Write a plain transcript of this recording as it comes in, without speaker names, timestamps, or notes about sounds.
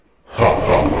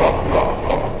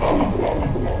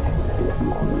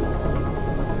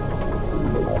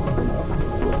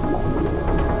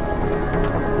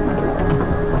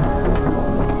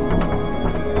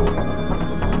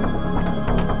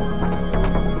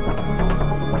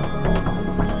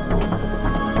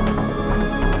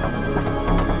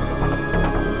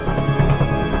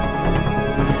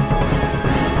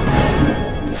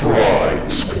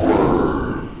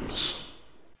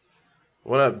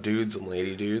up, dudes and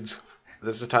lady dudes?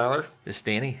 This is Tyler. This is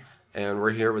Danny. And we're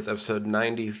here with episode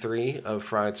 93 of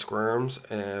Fried Squirms,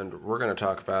 and we're going to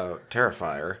talk about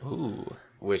Terrifier. Ooh.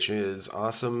 Which is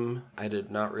awesome. I did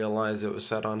not realize it was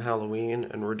set on Halloween,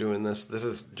 and we're doing this. This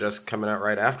is just coming out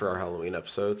right after our Halloween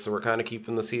episode, so we're kind of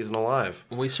keeping the season alive.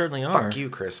 We certainly are. Fuck you,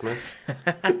 Christmas.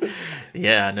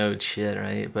 Yeah, no shit,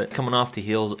 right? But coming off the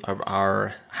heels of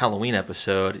our Halloween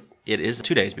episode, it is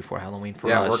 2 days before Halloween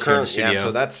for us. We're currently, yeah,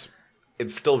 so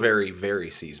it's still very,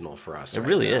 very seasonal for us. It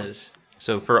really is.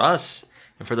 So for us,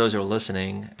 and for those who are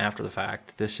listening after the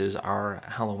fact, this is our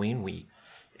Halloween week.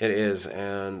 It is,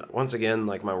 and once again,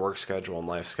 like, my work schedule and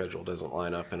life schedule doesn't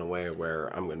line up in a way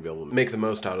where I'm going to be able to make the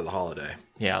most out of the holiday.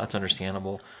 Yeah, that's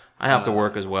understandable. I have to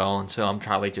work as well, and so I'm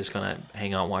probably just going to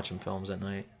hang out and watch some films at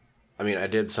night. I mean, I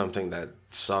did something that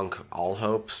sunk all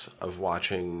hopes of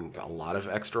watching a lot of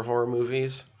extra horror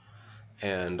movies,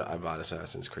 and I bought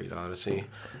Assassin's Creed Odyssey,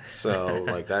 so,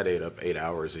 like, that ate up 8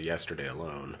 hours of yesterday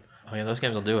alone. Oh yeah, those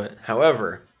games will do it.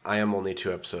 However, I am only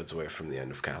 2 episodes away from the end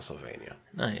of Castlevania.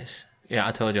 Nice. Yeah,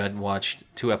 I told you I'd watched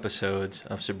 2 episodes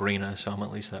of Sabrina, so I'm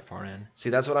at least that far in. See,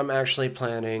 that's what I'm actually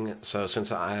planning. So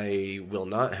since I will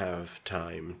not have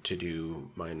time to do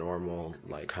my normal,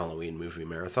 like, Halloween movie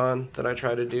marathon that I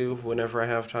try to do whenever I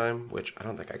have time, which I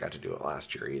don't think I got to do it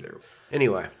last year either.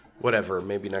 Anyway, whatever.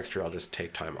 Maybe next year I'll just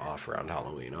take time off around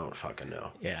Halloween. I don't fucking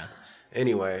know. Yeah.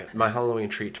 Anyway, my Halloween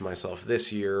treat to myself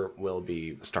this year will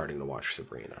be starting to watch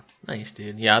Sabrina. Nice,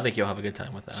 dude. Yeah, I think you'll have a good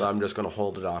time with that. So I'm just going to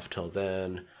hold it off till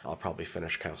then. I'll probably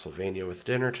finish Castlevania with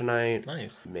dinner tonight.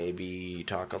 Nice. Maybe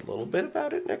talk a little bit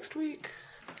about it next week.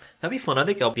 That'd be fun. I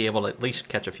think I'll be able to at least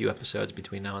catch a few episodes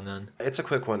between now and then. It's a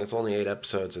quick one. It's only 8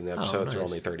 episodes, and the episodes are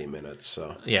only 30 minutes.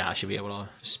 So yeah, I should be able to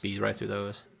speed right through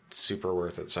those. Super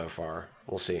worth it so far.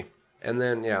 We'll see. And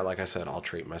then, yeah, like I said, I'll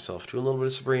treat myself to a little bit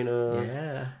of Sabrina.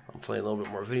 Yeah. I'll play a little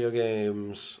bit more video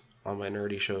games. All my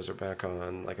nerdy shows are back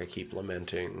on. Like, I keep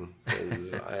lamenting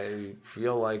because I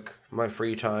feel like my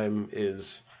free time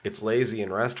it's lazy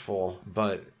and restful,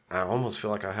 but I almost feel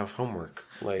like I have homework.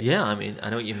 Like, yeah, I mean, I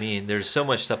know what you mean. There's so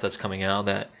much stuff that's coming out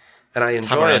that and I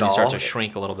enjoy it all. Starts to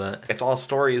shrink a little bit. It's all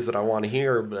stories that I want to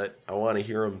hear, but I want to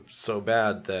hear them so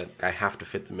bad that I have to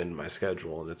fit them into my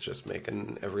schedule, and it's just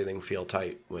making everything feel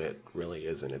tight when it really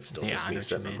isn't. It's still just me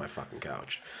sitting on my fucking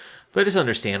couch. But it's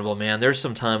understandable, man. There's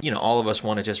some time, all of us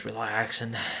want to just relax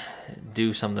and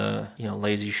do some of the,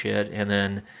 lazy shit, and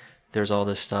then there's all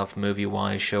this stuff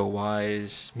movie-wise,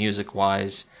 show-wise,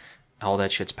 music-wise, all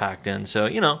that shit's packed in. So,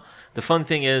 the fun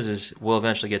thing is we'll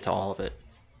eventually get to all of it.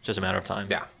 It's just a matter of time.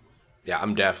 Yeah,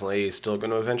 I'm definitely still going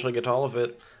to eventually get to all of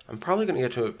it. I'm probably going to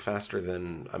get to it faster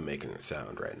than I'm making it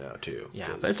sound right now, too. Yeah,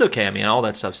 but it's okay. I mean, all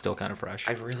that stuff's still kind of fresh.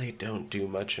 I really don't do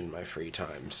much in my free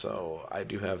time, so I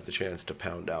do have the chance to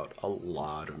pound out a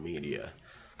lot of media.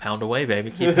 Pound away, baby.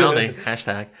 Keep pounding.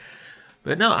 Hashtag.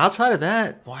 But no, outside of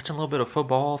that, watching a little bit of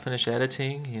football, finish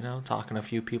editing, talking to a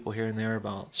few people here and there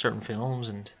about certain films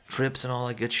and trips and all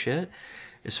that good shit.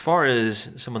 As far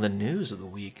as some of the news of the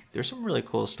week, there's some really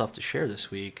cool stuff to share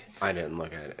this week. I didn't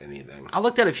look at anything. I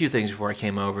looked at a few things before I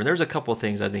came over. There's a couple of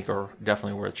things I think are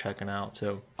definitely worth checking out.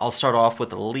 So I'll start off with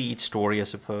the lead story, I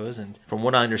suppose. And from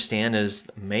what I understand is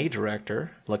May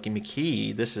director, Lucky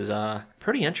McKee. This is a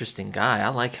pretty interesting guy. I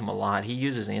like him a lot. He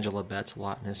uses Angela Betts a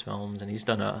lot in his films. And he's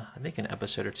done, I think, an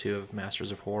episode or 2 of Masters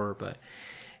of Horror. But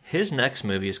his next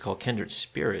movie is called Kindred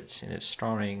Spirits, and it's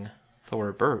starring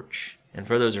Thora Birch. And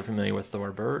for those who are familiar with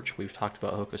Thora Birch, we've talked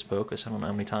about Hocus Pocus I don't know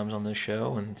how many times on this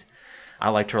show, and I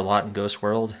liked her a lot in Ghost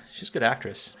World. She's a good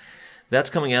actress. That's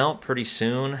coming out pretty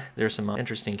soon. There's some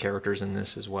interesting characters in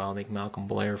this as well. I think Malcolm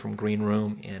Blair from Green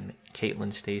Room and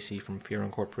Caitlin Stasey from Fear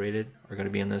Incorporated are going to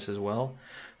be in this as well.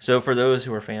 So for those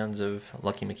who are fans of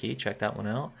Lucky McKee, check that one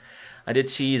out. I did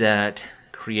see that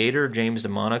creator James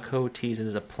DeMonaco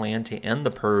teases a plan to end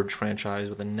the Purge franchise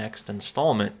with the next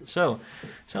installment. So,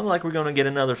 sounds like we're going to get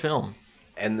another film.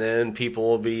 And then people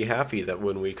will be happy that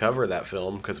when we cover that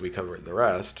film, because we covered the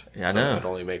rest, yeah, I know. It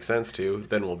only makes sense to,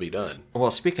 then we'll be done. Well,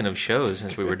 speaking of shows,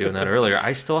 since we were doing that earlier,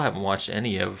 I still haven't watched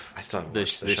any of the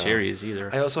series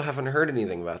either. I also haven't heard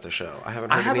anything about the show. I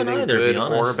haven't heard anything either, good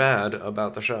or bad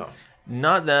about the show.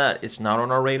 Not that it's not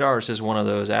on our radar. It's just one of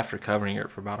those, after covering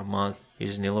it for about a month, you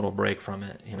just need a little break from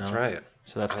it. That's right.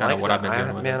 So that's kind of what I've been doing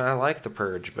with it. Man, I like The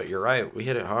Purge, but you're right. We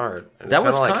hit it hard. And that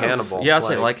was kind of like Hannibal. Yeah, I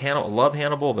say like Hannibal. Love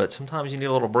Hannibal, but sometimes you need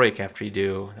a little break after you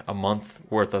do a month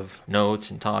worth of notes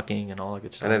and talking and all that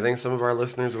good stuff. And I think some of our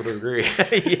listeners would agree.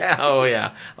 Yeah, oh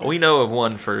yeah. We know of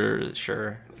one for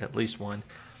sure. At least one.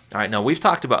 All right, now we've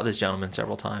talked about this gentleman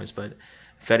several times, but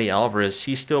Fede Alvarez,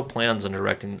 he still plans on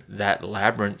directing that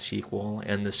Labyrinth sequel,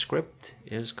 and the script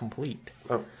is complete.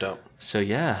 Oh, dope. So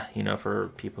yeah, for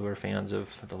people who are fans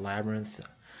of the Labyrinth,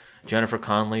 Jennifer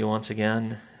Connelly once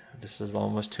again. This is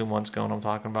almost 2 months ago, and I'm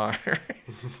talking about her.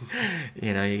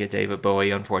 You get David Bowie,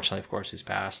 unfortunately, of course, who's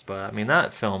passed. But, I mean,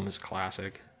 that film is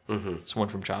classic. Mm-hmm. It's one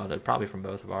from childhood, probably from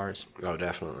both of ours. Oh,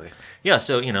 definitely. Yeah,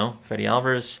 so, Fede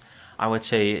Alvarez, I would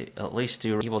say at least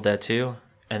do Evil Dead 2,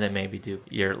 and then maybe do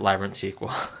your Labyrinth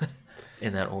sequel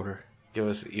in that order. Give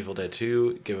us Evil Dead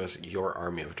 2. Give us Your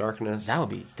Army of Darkness. That would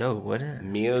be dope, wouldn't it?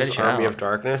 Mia's Army of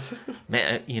Darkness.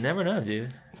 Man, you never know,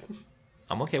 dude.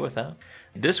 I'm okay with that.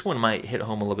 This one might hit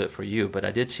home a little bit for you, but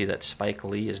I did see that Spike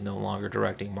Lee is no longer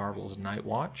directing Marvel's Night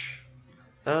Watch.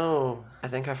 Oh, I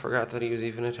think I forgot that he was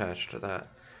even attached to that.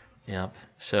 Yep.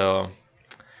 So.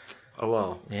 Oh,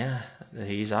 well. Yeah,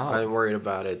 he's out. I'm worried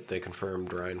about it. They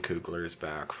confirmed Ryan Coogler's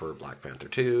back for Black Panther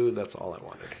 2. That's all I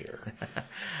wanted here.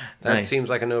 That Nice. seems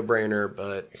like a no-brainer,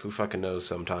 but who fucking knows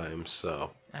sometimes,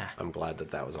 so I'm glad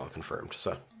that was all confirmed.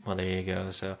 So. Well, there you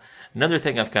go. So another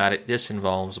thing I've got, this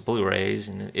involves Blu-rays,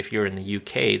 and if you're in the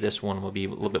UK, this one will be a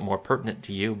little bit more pertinent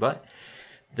to you, but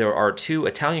there are 2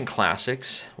 Italian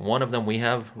classics. One of them we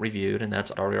have reviewed, and that's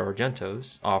Dario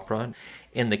Argento's opera.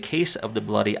 In the Case of the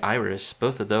Bloody Iris,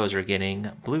 both of those are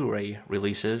getting Blu-ray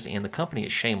releases, and the company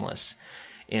is Shameless.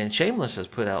 And Shameless has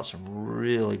put out some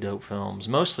really dope films,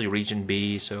 mostly Region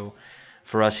B, so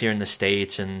for us here in the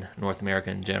States and North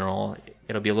America in general,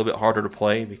 it'll be a little bit harder to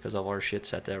play because all our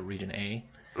shit's at the Region A.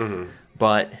 Mm-hmm.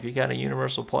 But if you got a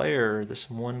Universal player, this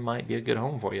one might be a good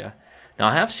home for you. Now,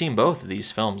 I have seen both of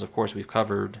these films. Of course, we've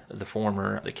covered the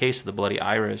former, The Case of the Bloody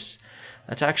Iris.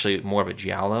 That's actually more of a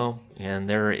giallo, and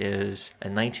there is a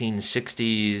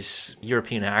 1960s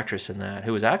European actress in that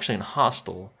who was actually in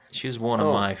Hostel. She's one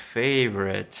of my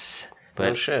favorites.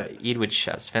 But Oh, shit. Edward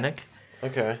Shasfenik.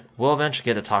 Okay. We'll eventually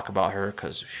get to talk about her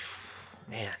because,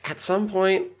 man. At some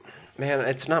point, man,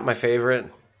 it's not my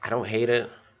favorite. I don't hate it,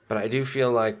 but I do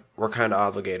feel like we're kind of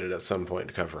obligated at some point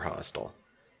to cover Hostel.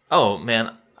 Oh,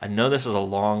 man, I know this is a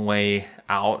long way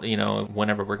out,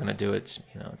 whenever we're going to do it,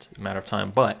 it's a matter of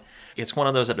time, but it's one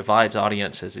of those that divides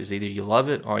audiences. Is either you love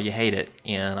it or you hate it,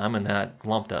 and I'm in that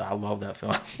lump that I love that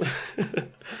film.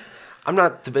 I'm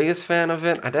not the biggest fan of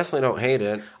it. I definitely don't hate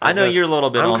it. I know you're a little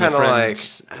bit I'm on the kind of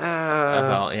fence like,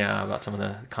 about some of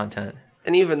the content.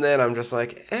 And even then, I'm just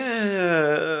like,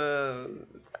 I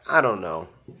don't know.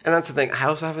 And that's the thing. I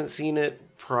also haven't seen it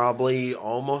probably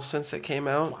almost since it came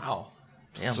out. Wow.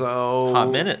 Damn. So Hot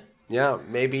minute. Yeah,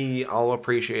 maybe I'll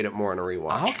appreciate it more in a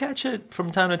rewatch. I'll catch it from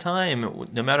time to time.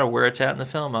 No matter where it's at in the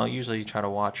film, I'll usually try to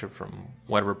watch it from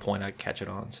whatever point I catch it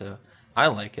on. So I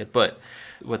like it. But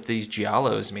with these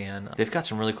giallos, man, they've got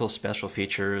some really cool special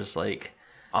features like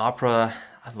opera.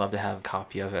 I'd love to have a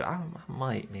copy of it. I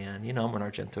might, man. I'm an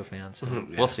Argento fan, so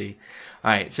We'll see.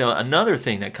 All right, so another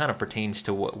thing that kind of pertains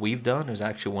to what we've done is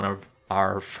actually one of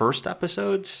our first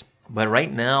episodes. But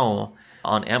right now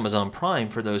on Amazon Prime,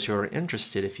 for those who are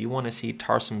interested, if you want to see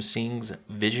Tarsem Singh's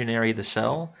Visionary the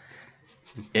Cell,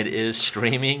 it is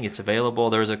streaming. It's available.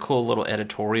 There's a cool little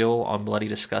editorial on Bloody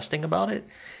Disgusting about it.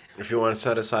 If you want to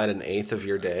set aside an eighth of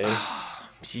your day.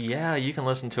 Yeah, you can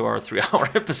listen to our 3-hour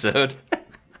episode.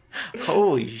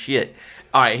 Holy shit.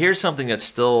 All right, here's something that's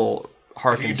still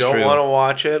harkens true. If you don't want to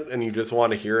watch it and you just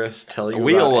want to hear us tell you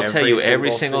we about will tell you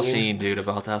every single scene, scene, dude,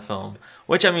 about that film.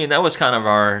 Which, I mean, that was kind of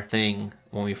our thing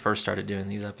when we first started doing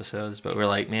these episodes. But we're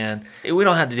like, man, we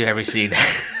don't have to do every scene.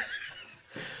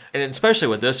 And especially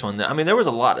with this one, I mean, there was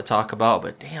a lot to talk about.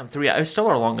 But damn, it's still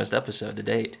our longest episode to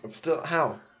date. It's still,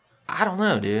 how? I don't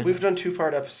know, dude. We've done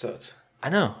 2-part episodes. I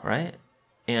know, right?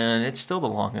 And it's still the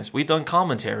longest. We've done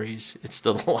commentaries. It's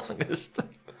still the longest.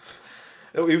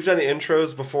 We've done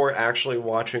intros before actually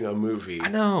watching a movie. I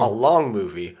know. A long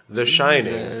movie. The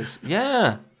Shining.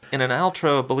 Yeah. And an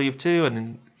outro, I believe, too.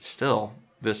 And still,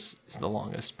 this is the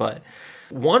longest. But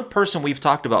one person we've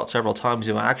talked about several times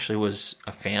who actually was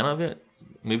a fan of it,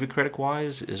 movie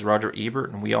critic-wise, is Roger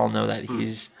Ebert. And we all know that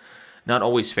he's not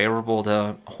always favorable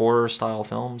to horror-style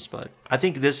films. But I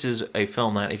think this is a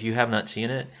film that, if you have not seen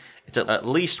it, it's at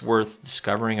least worth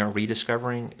discovering or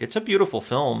rediscovering. It's a beautiful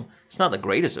film. It's not the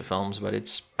greatest of films, but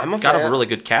it's got a really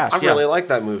good cast. I really like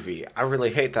that movie. I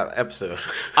really hate that episode.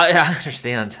 I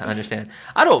understand.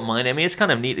 I don't mind. I mean, it's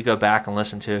kind of neat to go back and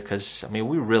listen to it because, I mean,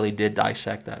 we really did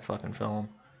dissect that fucking film.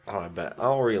 Oh, I bet.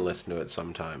 I'll re-listen to it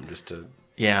sometime just to...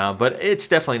 Yeah, but it's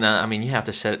definitely not... I mean, you have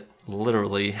to set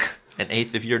literally an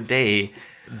eighth of your day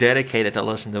dedicated to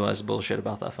listen to us bullshit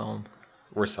about that film.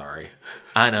 We're sorry.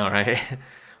 I know, right?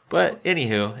 But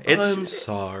anywho, I'm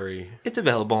sorry. It's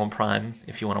available on Prime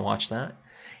if you want to watch that.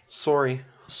 Sorry.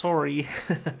 Well,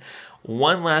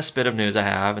 One last bit of news I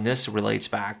have, and this relates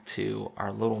back to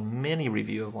our little mini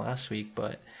review of last week,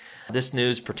 but this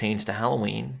news pertains to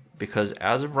Halloween because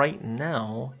as of right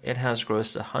now, it has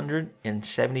grossed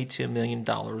 $172 million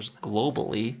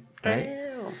globally. Right?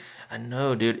 Damn. I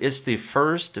know, dude. It's the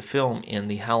first film in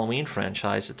the Halloween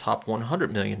franchise to top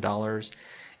 $100 million.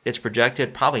 It's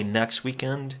projected probably next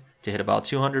weekend to hit about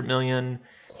 $200 million,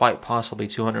 quite possibly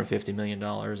 $250 million.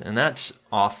 And that's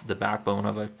off the backbone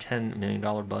of a $10 million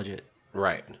budget.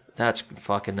 Right. That's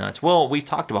fucking nuts. Well, we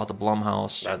talked about the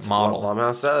Blumhouse That's model. what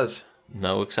Blumhouse does.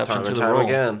 No exception Time to and the time rule.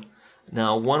 again.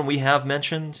 Now, one we have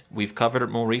mentioned, we've covered it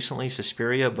more recently,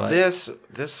 Suspiria, but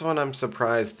This one, I'm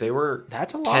surprised they were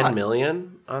that's a lot. 10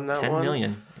 million on that 10 one.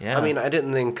 million, yeah. I mean, I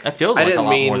didn't think It feels I like a didn't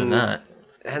lot mean, more than that.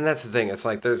 And that's the thing. It's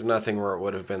like there's nothing where it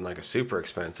would have been like a super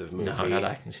expensive movie. No, not that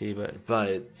I can see, but but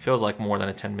it feels like more than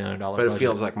a $10 million but budget. it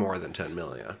feels like more than 10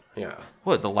 million. Yeah.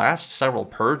 What, the last several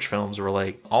Purge films were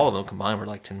like, all of them combined were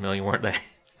like 10 million, weren't they?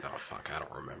 Oh fuck, I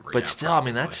don't remember. But Yeah, still, probably.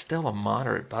 I mean, that's still a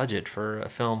moderate budget for a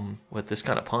film with this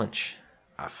kind of punch.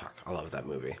 Ah fuck, I love that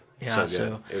movie. Yeah, So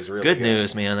good. It was really good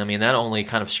news, man. I mean, that only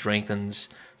kind of strengthens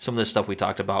some of the stuff we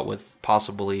talked about with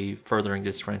possibly furthering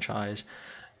this franchise.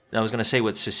 And I was going to say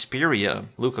with Suspiria,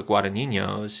 Luca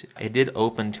Guadagnino's, it did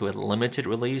open to a limited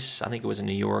release. I think it was in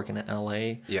New York and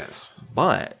L.A. Yes.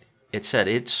 But it said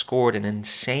it scored an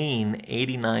insane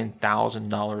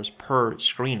 $89,000 per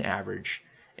screen average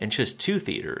in just 2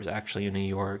 theaters, actually, in New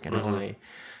York and L.A.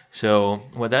 So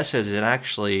what that says is it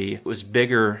actually was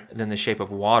bigger than The Shape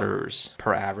of Water's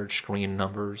per average screen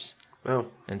numbers Oh,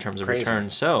 in terms of crazy. return.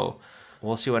 So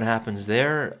we'll see what happens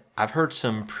there. I've heard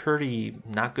some pretty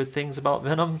not good things about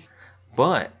Venom,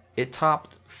 but it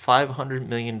topped $500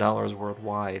 million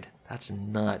worldwide. That's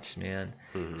nuts, man.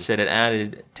 Said it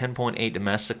added 10.8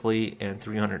 domestically and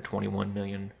 321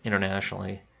 million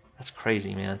internationally. That's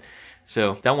crazy, man.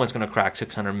 So that one's going to crack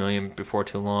 600 million before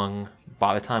too long.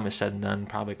 By the time it's said and done,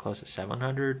 probably close to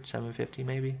 700, 750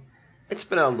 maybe. It's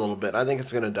been out a little bit. I think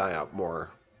it's going to die out more.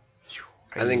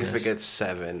 I think if it Craziness. gets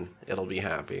 7, it'll be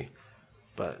happy.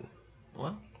 But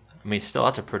Well, I mean, still,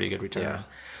 that's a pretty good return. Yeah.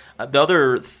 The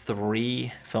other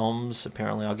 3 films,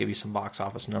 apparently, I'll give you some box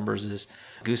office numbers, is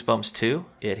Goosebumps 2.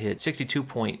 It hit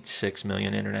 62.6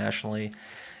 million internationally.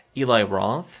 Eli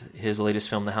Roth, his latest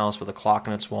film, The House with a Clock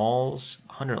in Its Walls,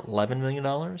 $111 million.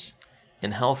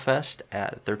 And Hellfest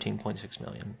at $13.6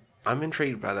 million. I'm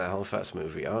intrigued by that Hellfest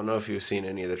movie. I don't know if you've seen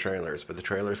any of the trailers, but the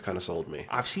trailers kind of sold me.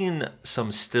 I've seen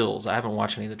some stills. I haven't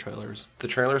watched any of the trailers. The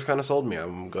trailers kind of sold me.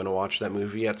 I'm going to watch that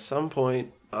movie at some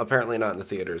point. Apparently not in the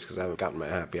theaters because I haven't gotten my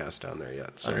happy ass down there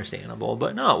yet. So. Understandable.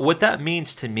 But no, what that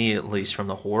means to me, at least from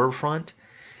the horror front,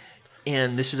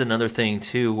 and this is another thing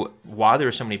too, why there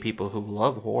are so many people who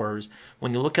love horrors,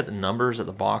 when you look at the numbers at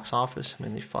the box office, I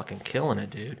mean, they're fucking killing it,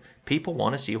 dude. People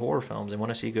want to see horror films. They want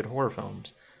to see good horror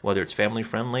films. Whether it's family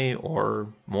friendly or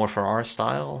more for our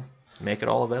style, make it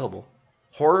all available.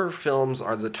 Horror films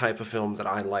are the type of film that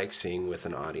I like seeing with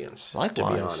an audience. Likewise.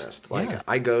 To be honest, like Yeah.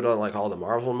 I go to like all the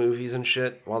Marvel movies and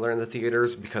shit while they're in the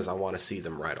theaters because I want to see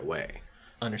them right away.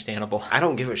 Understandable. I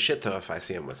don't give a shit though if I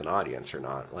see them with an audience or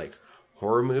not. Like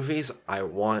horror movies, I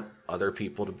want other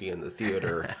people to be in the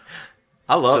theater.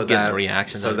 I love so getting that, the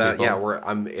reactions So of that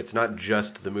people. it's not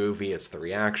just the movie; it's the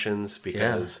reactions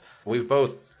because we've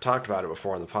both talked about it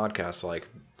before on the podcast. Like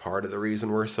part of the reason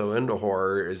we're so into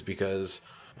horror is because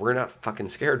we're not fucking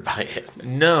scared by it.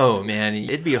 No, man,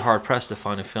 it'd be hard pressed to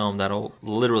find a film that'll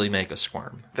literally make us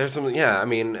squirm. There's some, I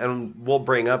mean, and we'll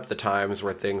bring up the times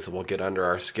where things will get under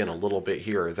our skin a little bit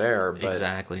here or there, but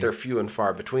Exactly. they're few and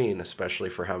far between, especially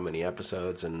for how many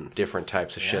episodes and different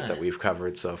types of shit Yeah. that we've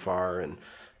covered so far and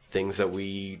things that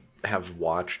we have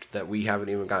watched that we haven't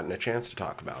even gotten a chance to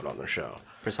talk about on the show.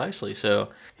 Precisely. So,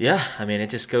 yeah, I mean,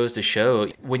 it just goes to show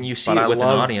when you see But it I with an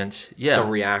love audience. Yeah. The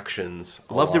reactions. Love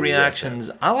the along with it. reactions.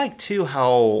 I like, too,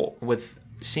 how with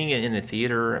seeing it in a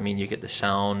theater, I mean, you get the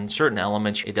sound, certain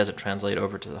elements, it doesn't translate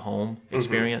over to the home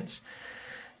experience.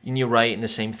 And you're right in the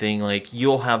same thing. Like,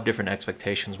 you'll have different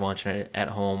expectations watching it at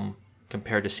home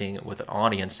compared to seeing it with an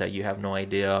audience that you have no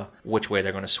idea which way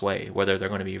they're going to sway, whether they're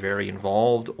going to be very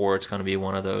involved or it's going to be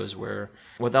one of those where,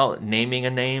 without naming a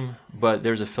name, but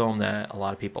there's a film that a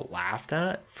lot of people laughed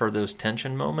at for those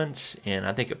tension moments, and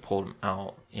I think it pulled them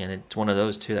out. And it's one of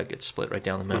those two that gets split right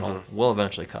down the middle. We'll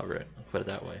eventually cover it, put it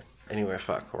that way. Anyway,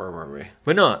 fuck, where were we?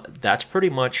 But no, that's pretty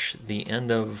much the end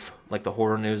of like the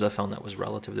horror news I found that was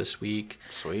relative this week.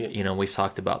 Sweet. You know, we've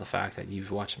talked about the fact that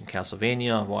you've watched some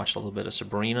Castlevania. I've watched a little bit of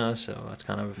Sabrina, so that's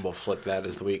kind of We'll flip that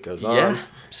as the week goes on. yeah.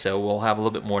 So we'll have a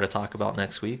little bit more to talk about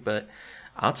next week. But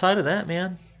outside of that,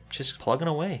 man, just plugging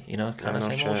away, kind of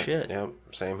same old shit. Yep,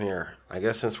 same here. I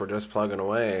guess since we're just plugging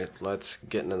away, let's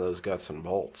get into those guts and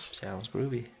bolts. Sounds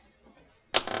groovy.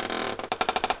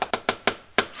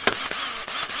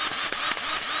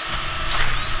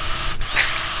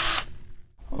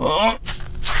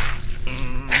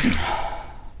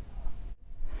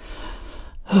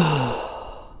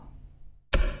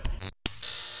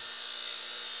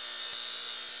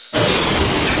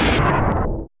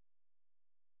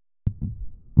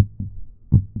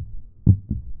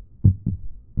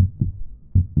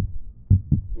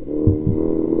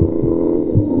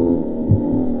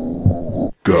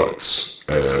 Guts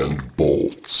and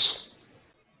bolts.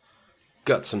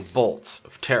 Guts and bolts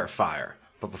of Terrifier.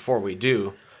 But before we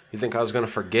do, you think I was going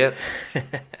to forget?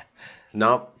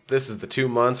 Nope. This is the 2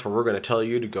 months where we're going to tell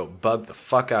you to go bug the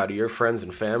fuck out of your friends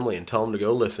and family and tell them to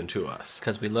go listen to us.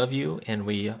 Because we love you and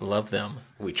we love them.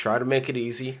 We try to make it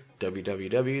easy.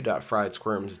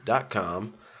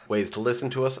 www.friedsquirms.com. Ways to listen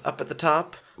to us up at the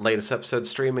top. Latest episodes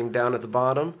streaming down at the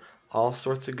bottom. All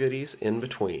sorts of goodies in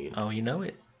between. Oh, you know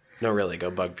it. No, really, go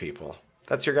bug people.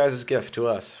 That's your guys' gift to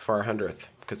us for our 100th,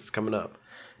 because it's coming up.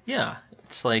 Yeah.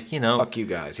 It's like, Fuck you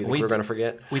guys. You think we're going to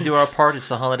forget? We do our part. It's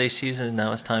the holiday season, and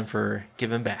now it's time for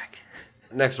giving back.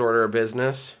 Next order of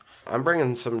business. I'm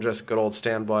bringing some just good old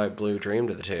standby Blue Dream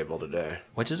to the table today.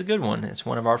 Which is a good one. It's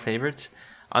one of our favorites.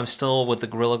 I'm still with the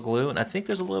Gorilla Glue, and I think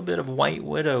there's a little bit of White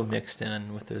Widow mixed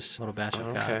in with this little batch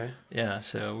I've got. Okay. Yeah,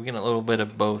 so we're getting a little bit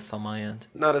of both on my end.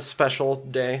 Not a special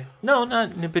day. No,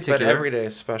 not in particular. But every day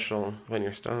is special when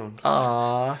you're stoned.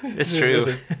 Aw, it's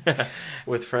true.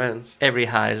 With friends. Every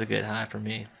high is a good high for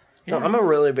me. No, I'm a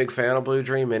really big fan of Blue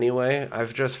Dream anyway.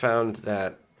 I've just found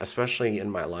that, especially in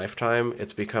my lifetime,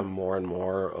 it's become more and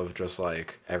more of just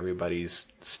like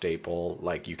everybody's staple,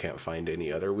 like you can't find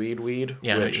any other weed.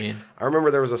 Yeah, I know what you mean. I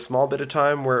remember there was a small bit of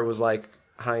time where it was like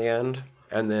high end,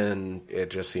 and then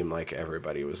it just seemed like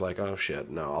everybody was like, oh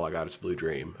shit, no, all I got is Blue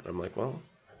Dream. And I'm like, well,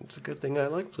 it's a good thing I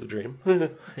like Blue Dream.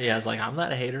 Yeah, it's like, I'm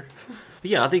not a hater.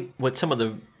 But yeah, I think with some of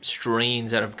the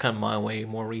strains that have come my way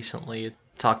more recently,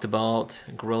 talked about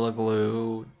Gorilla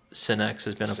Glue, Cinex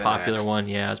has been a popular one.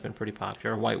 Yeah, it's been pretty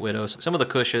popular. White Widows, some of the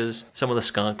Kushes, some of the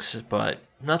Skunks, but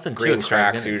nothing too Green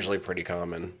extravagant. Crack's usually pretty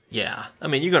common. Yeah, I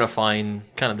mean, you're going to find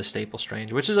kind of the staple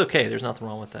strains, which is okay. There's nothing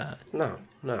wrong with that. No,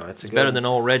 it's Better than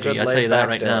old Reggie, I tell you that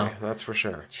right now. That's for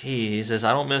sure. Jesus,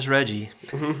 I don't miss Reggie.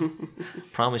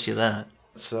 Promise you that.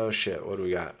 So shit, what do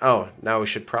we got? Oh, now we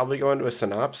should probably go into a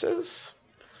synopsis?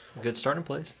 Good starting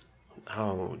place.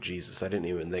 Oh, Jesus, I didn't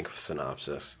even think of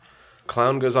synopsis.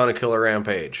 Clown goes on a killer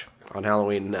rampage on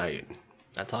Halloween night.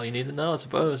 That's all you need to know, I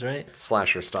suppose, right?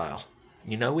 Slasher style.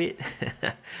 You know it?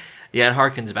 Yeah, it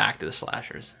harkens back to the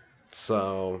slashers.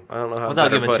 So, I don't know how Without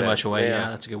to giving put too it. much away, yeah,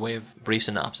 that's a good way of brief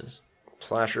synopsis.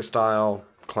 Slasher style,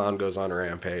 clown goes on a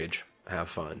rampage. Have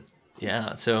fun.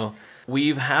 Yeah, so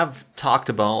we have talked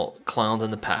about clowns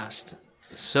in the past.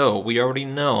 So we already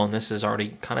know, and this is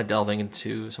already kind of delving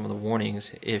into some of the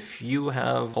warnings, if you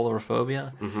have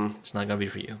colorophobia, it's not going to be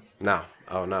for you. No.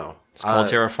 Oh, no. It's called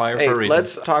Terrifier hey, for a reason.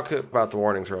 Let's talk about the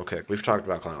warnings real quick. We've talked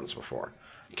about clowns before.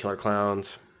 Killer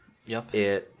Clowns. Yep.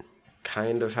 It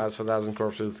kind of has 1,000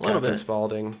 Corpses with Little Captain bit.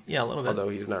 Spaulding. Yeah, a little bit. Although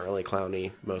he's not really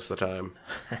clowny most of the time.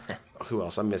 Who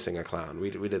else? I'm missing a clown.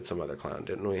 We did some other clown,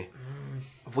 didn't we?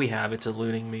 If we have, it's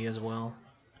eluding me as well.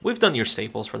 We've done your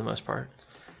staples for the most part.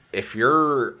 If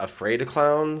you're afraid of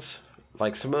clowns,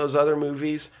 like some of those other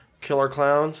movies, Killer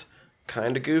Clowns,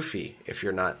 kind of goofy. If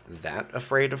you're not that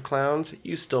afraid of clowns,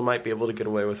 you still might be able to get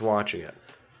away with watching it.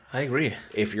 I agree.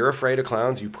 If you're afraid of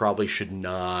clowns, you probably should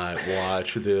not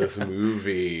watch this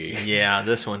movie. Yeah,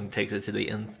 this one takes it to the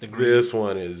nth degree. This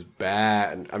one is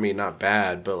bad. I mean, not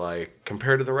bad, but like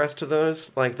compared to the rest of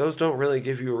those, like those don't really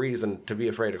give you a reason to be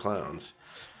afraid of clowns.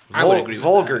 I would agree with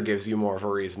Vulgar that. gives you more of a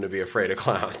reason to be afraid of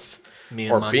clowns. Me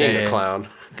and Or my being dad a clown.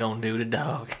 Gonna do the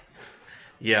dog.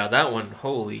 Yeah, that one,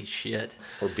 holy shit.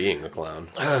 Or being a clown.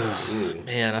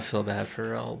 Man, I feel bad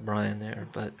for old Brian there.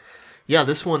 But yeah,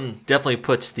 this one definitely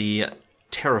puts the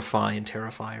terrifying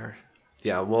Terrifier.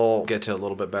 Yeah, we'll get to a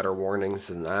little bit better warnings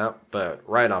than that, but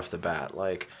right off the bat,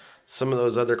 like some of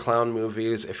those other clown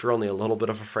movies, if you're only a little bit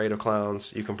afraid of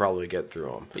clowns, you can probably get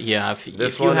through them. But yeah, if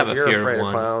This you one, have if a you're fear afraid of of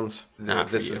one, clowns, not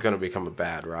for this is you. going to become a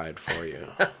bad ride for you.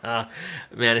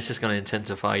 Man, it's just going to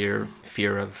intensify your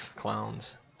fear of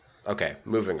clowns. Okay,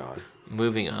 moving on.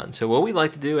 Moving on. So what we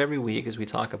like to do every week is we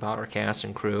talk about our cast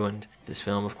and crew, and this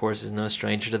film, of course, is no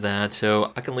stranger to that.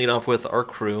 So I can lead off with our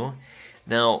crew.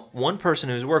 Now, one person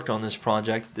who's worked on this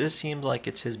project, this seems like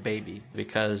it's his baby,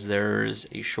 because there's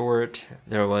a short,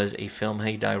 there was a film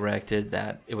he directed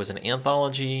that it was an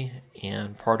anthology,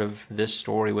 and part of this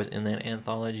story was in that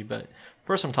anthology, but the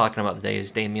person I'm talking about today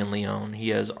is Damien Leone.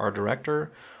 He is our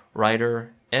director,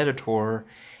 writer, editor,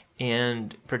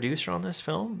 and producer on this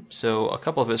film. So a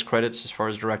couple of his credits as far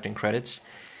as directing credits,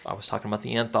 I was talking about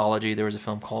the anthology. There was a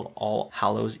film called All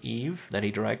Hallows Eve that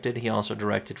he directed. He also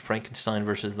directed Frankenstein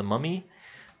versus the Mummy.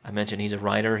 I mentioned he's a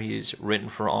writer. He's written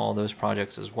for all those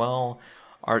projects as well.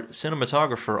 Our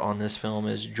cinematographer on this film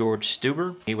is George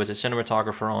Stuber. He was a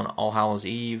cinematographer on All Hallows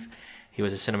Eve. He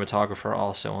was a cinematographer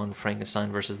also on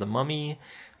Frankenstein versus the Mummy.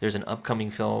 There's an upcoming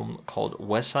film called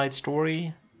West Side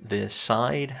Story. The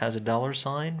side has a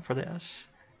 $sign for the S.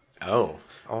 Oh,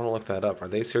 I want to look that up. Are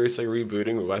they seriously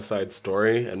rebooting West Side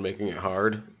Story and making it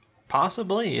hard?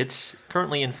 Possibly. It's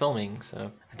currently in filming,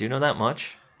 so I do know that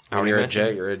much. When you're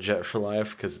a jet for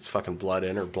life because it's fucking blood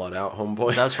in or blood out,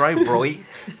 homeboy. That's right, bro.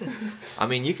 I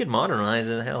mean, you could modernize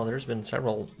it. Hell, there's been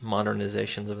several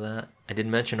modernizations of that. I did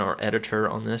mention our editor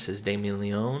on this is Damien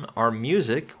Leone. Our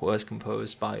music was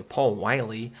composed by Paul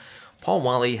Wiley. Paul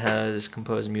Wiley has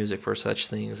composed music for such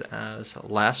things as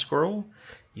Last Girl.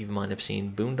 You might have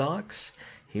seen Boondocks.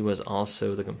 He was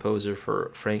also the composer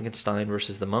for Frankenstein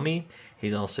versus the Mummy.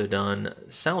 He's also done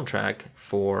soundtrack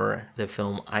for the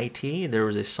film IT. There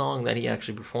was a song that he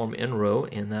actually performed and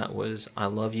wrote, and that was I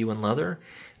Love You in Leather.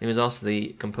 And he was also the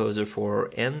composer for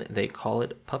And They Call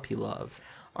It Puppy Love.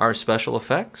 Our special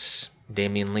effects,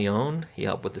 Damien Leone. He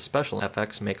helped with the special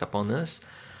effects makeup on this.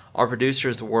 Our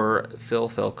producers were Phil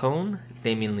Falcone,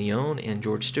 Damien Leone, and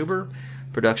George Stuber.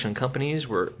 Production companies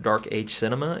were Dark Age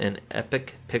Cinema and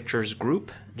Epic Pictures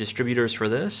Group. Distributors for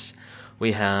this,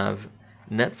 we have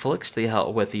Netflix. They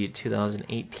helped with the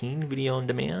 2018 Video on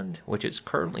Demand, which is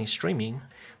currently streaming.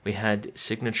 We had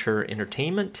Signature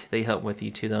Entertainment. They helped with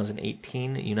the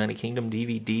 2018 United Kingdom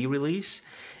DVD release.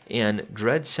 And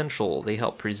Dread Central, they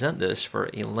helped present this for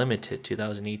a limited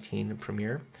 2018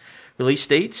 premiere. Release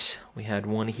dates, we had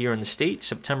one here in the States,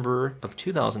 September of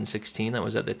 2016. That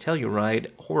was at the Telluride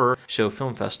Horror Show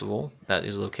Film Festival. That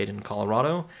is located in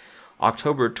Colorado.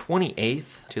 October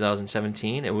 28th,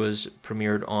 2017, it was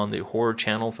premiered on the Horror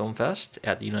Channel Film Fest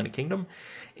at the United Kingdom.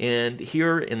 And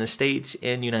here in the States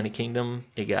and United Kingdom,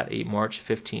 it got a March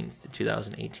 15th,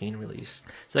 2018 release.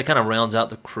 So that kind of rounds out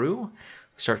the crew.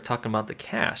 We start talking about the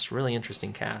cast. Really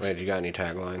interesting cast. Wait, you got any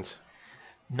taglines?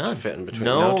 None. Fitting between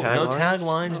No taglines?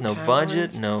 taglines, no taglines?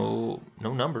 Budget, no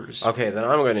numbers. Okay, then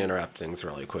I'm going to interrupt things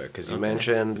really quick because you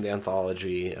mentioned the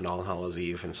anthology and All Hallows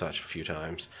Eve and such a few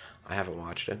times. I haven't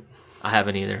watched it. I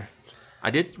haven't either. I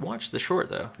did watch the short,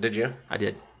 though. Did you? I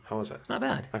did. How was it? It's not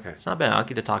bad. Okay. It's not bad. I'll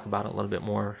get to talk about it a little bit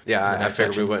more. Yeah, in the I next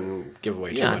figured section. we wouldn't give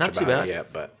away too Yeah, much not too about bad. it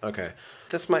yet, but okay.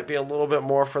 This might be a little bit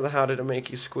more for the How Did It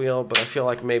Make You Squeal, but I feel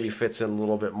like maybe fits in a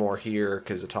little bit more here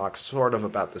because it talks sort of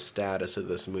about the status of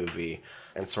this movie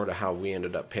and sort of how we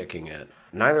ended up picking it.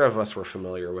 Neither of us were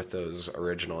familiar with those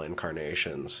original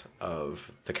incarnations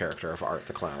of the character of Art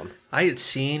the Clown. I had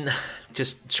seen,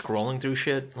 just scrolling through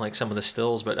shit, like some of the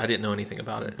stills, but I didn't know anything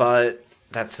about it. But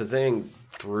that's the thing.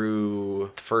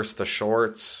 Through first the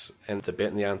shorts and the bit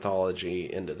in the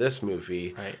anthology into this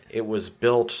movie, Right. It was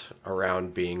built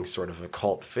around being sort of a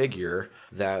cult figure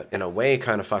that in a way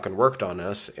kind of fucking worked on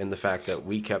us in the fact that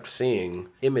we kept seeing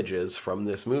images from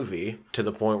this movie to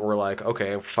the point where we're like,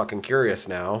 okay, I'm fucking curious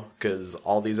now because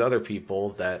all these other people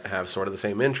that have sort of the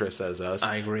same interests as us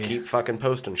I agree. keep fucking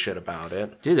posting shit about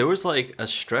it. Dude, there was like a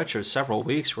stretch of several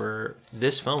weeks where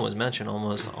this film was mentioned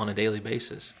almost on a daily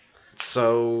basis.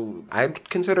 So I'd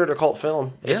consider it a cult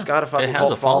film. It's Yeah, got a fucking it has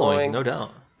cult a following, following. no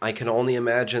doubt. I can only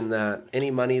imagine that any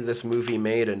money this movie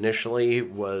made initially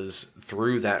was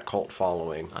through that cult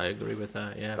following. I agree with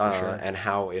that, yeah, for sure. And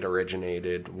how it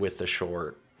originated with the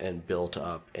short and built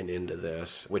up and into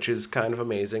this, which is kind of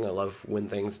amazing. I love when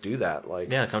things do that.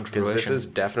 Like, Yeah, come to because this fruition. is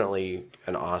definitely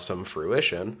an awesome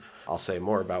fruition. I'll say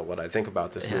more about what I think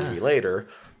about this Yeah. movie later,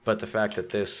 but the fact that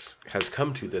this has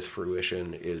come to this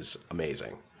fruition is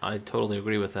amazing. I totally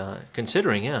agree with that.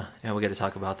 Considering, yeah, we get to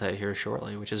talk about that here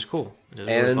shortly, which is cool. Which is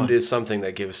really And fun. is something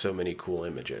that gives so many cool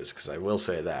images, because I will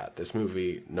say that this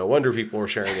movie, no wonder people were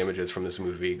sharing images from this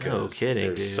movie, No because kidding,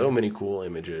 there's dude. so many cool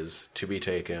images to be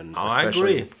taken, Oh, I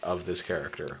especially agree. of this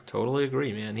character. Totally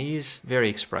agree, man. He's very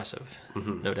expressive,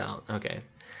 Mm-hmm. no doubt. Okay.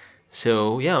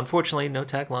 So, yeah, unfortunately, no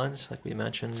taglines, like we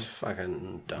mentioned.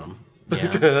 Fucking dumb.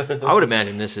 Yeah. I would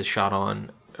imagine this is shot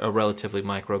on a relatively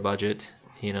micro budget,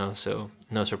 so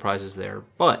no surprises there.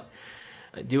 But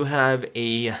I do have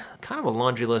a kind of a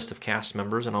laundry list of cast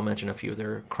members, and I'll mention a few of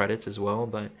their credits as well.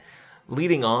 But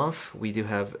Leading off, we do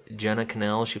have Jenna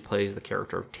Cannell. She plays the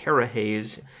character of Tara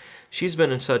Hayes. She's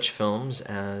been in such films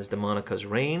as Demonica's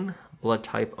Reign, Blood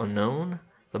Type Unknown,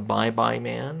 The Bye-Bye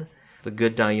Man, The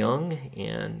Good Die Young,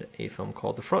 and a film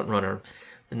called The Frontrunner.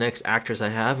 The next actress I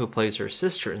have who plays her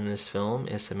sister in this film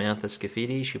is Samantha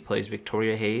Scafidi. She plays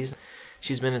Victoria Hayes.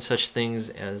 She's been in such things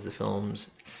as the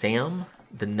films Sam,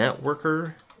 The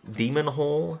Networker, Demon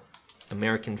Hole,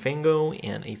 American Fango,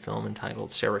 and a film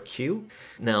entitled Sarah Q.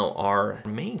 Now, our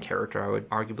main character, I would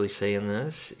arguably say in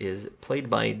this, is played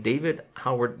by David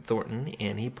Howard Thornton,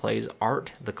 and he plays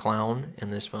Art the Clown in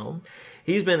this film.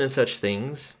 He's been in such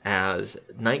things as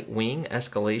Nightwing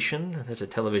Escalation. That's a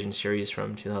television series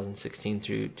from 2016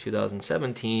 through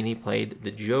 2017. He played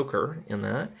the Joker in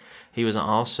that. He was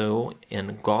also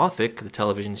in Gothic, the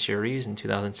television series, in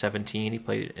 2017. He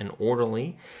played an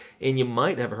orderly. And you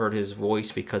might have heard his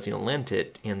voice because he lent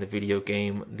it in the video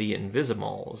game The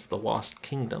Invisimals, The Lost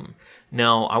Kingdom.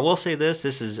 Now, I will say this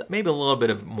is maybe a little bit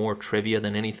of more trivia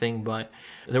than anything, but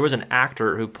there was an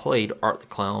actor who played Art the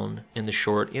Clown in the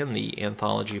short in the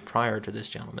anthology prior to this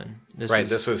gentleman.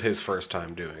 This was his first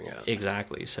time doing it.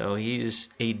 Exactly. So he's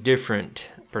a different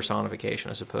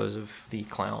personification, I suppose, of the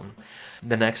clown.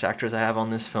 The next actress I have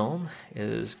on this film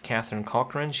is Catherine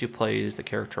Cochran. She plays the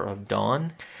character of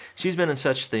Dawn. She's been in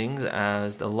such things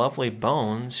as The Lovely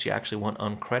Bones. She actually went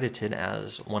uncredited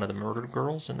as one of the murdered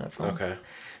girls in that film. Okay.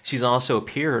 She's also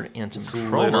appeared in some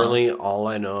Trauma. Literally all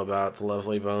I know about The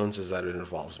Lovely Bones is that it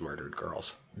involves murdered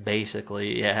girls.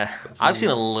 Basically, yeah. I've seen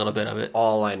a little bit of it.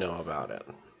 All I know about it.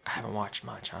 I haven't watched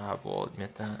much, I will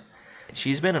admit that.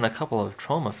 She's been in a couple of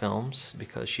Trauma films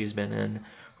because she's been in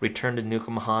Return to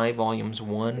Nukem High Volumes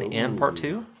 1 and Part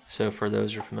 2. So for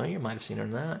those who are familiar, you might have seen her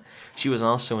in that. She was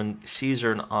also in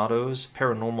Caesar and Otto's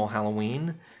Paranormal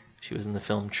Halloween. She was in the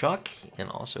film Chuck and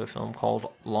also a film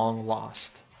called Long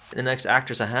Lost. The next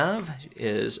actress I have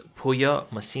is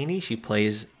Puya Massini. She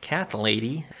plays Cat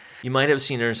Lady. You might have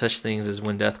seen her in such things as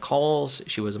When Death Calls.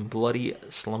 She was in Bloody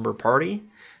Slumber Party.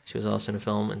 She was also in a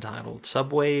film entitled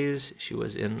Subways. She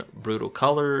was in Brutal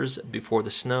Colors, Before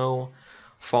the Snow,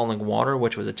 Falling Water,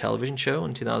 which was a television show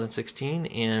in 2016,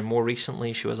 and more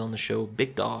recently she was on the show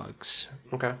Big Dogs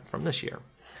from this year.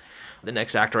 The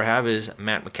next actor I have is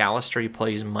Matt McAllister. He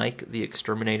plays Mike the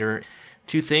Exterminator.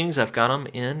 Two things I've got him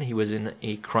in. He was in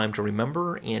A Crime to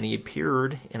Remember, and he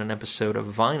appeared in an episode of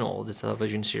Vinyl, the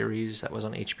television series that was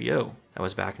on HBO. That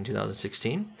was back in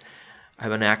 2016. I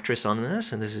have an actress on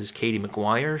this, and this is Katie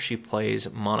McGuire. She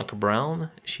plays Monica Brown.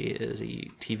 She is a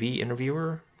TV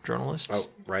interviewer, journalist. Oh,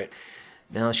 right.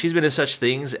 Now, she's been in such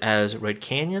things as Red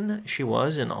Canyon. She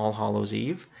was in All Hallows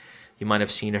Eve. You might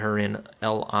have seen her in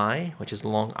L.I., which is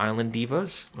Long Island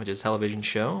Divas, which is a television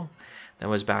show. That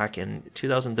was back in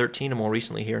 2013 and more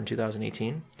recently here in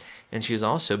 2018. And she's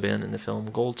also been in the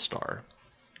film Gold Star.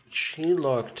 She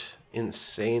looked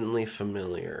insanely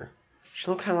familiar. She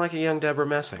looked kind of like a young Deborah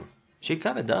Messing. She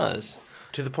kind of does.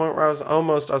 To the point where I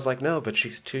was like, no, but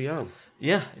she's too young.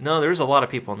 Yeah, no, there's a lot of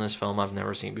people in this film I've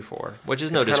never seen before, which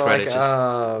is no discredit, like, just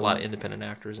a lot of independent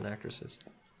actors and actresses.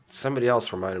 Somebody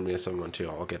else reminded me of someone, too.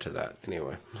 I'll get to that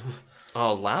anyway.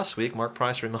 Oh, last week, Mark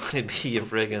Price reminded me of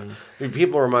friggin'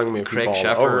 People remind me of Craig people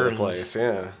Sheffer all over the place,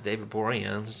 yeah. David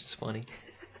Boreanaz, which is funny.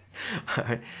 All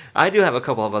right. I do have a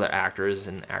couple of other actors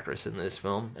and actresses in this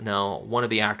film. Now, one of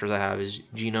the actors I have is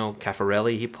Gino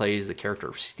Caffarelli. He plays the character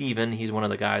of Steven. He's one of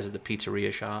the guys at the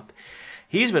pizzeria shop.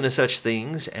 He's been in such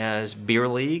things as Beer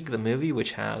League, the movie,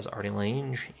 which has Artie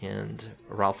Lange and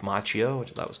Ralph Macchio,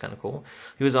 which I thought was kind of cool.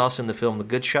 He was also in the film The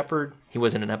Good Shepherd. He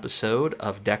was in an episode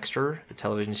of Dexter, the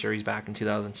television series back in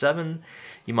 2007.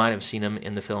 You might have seen him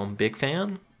in the film Big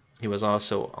Fan. He was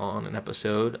also on an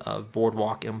episode of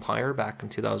Boardwalk Empire back in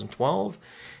 2012.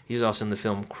 He was also in the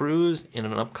film Cruise in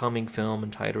an upcoming film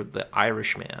entitled The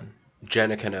Irishman.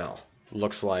 Jenna Cannell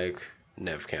looks like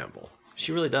Neve Campbell.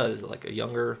 She really does, like a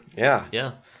younger... Yeah.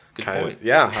 Yeah, good Kinda, point.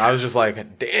 Yeah, I was just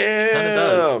like,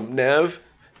 damn, Nev.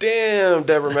 Damn,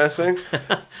 Deborah Messing.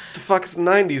 What the fuck is the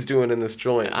 90s doing in this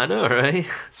joint? I know, right?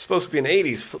 It's supposed to be an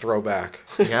 80s throwback.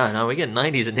 Yeah, no, we get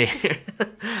 90s in here.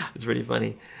 It's pretty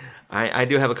funny. I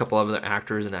do have a couple of other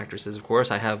actors and actresses, of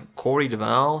course. I have Corey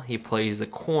Duvall. He plays the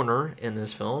coroner in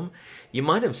this film. You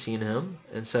might have seen him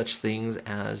in such things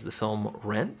as the film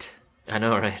Rent. I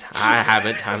know, right? I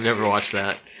haven't. I've never watched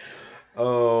that.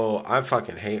 Oh, I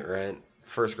fucking hate Rent.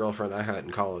 First girlfriend I had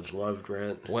in college loved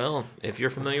Rent. Well, if you're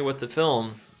familiar with the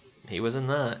film, he was in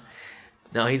that.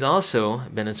 Now, he's also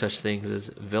been in such things as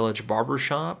Village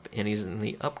Barbershop, and he's in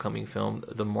the upcoming film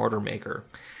The Martyr Maker.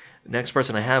 Next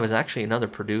person I have is actually another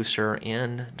producer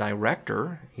and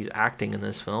director. He's acting in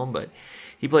this film, but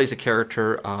He plays the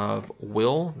character of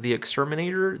Will the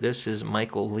Exterminator. This is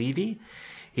Michael Levy.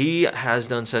 He has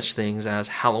done such things as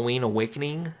Halloween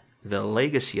Awakening, The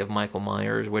Legacy of Michael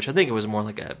Myers, which I think it was more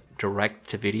like a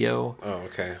direct-to-video. Oh,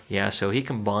 okay. Yeah, so he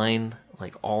combined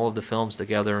like all of the films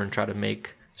together and try to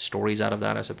make stories out of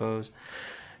that, I suppose.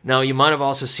 Now, you might have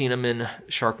also seen him in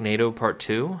Sharknado Part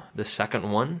 2, the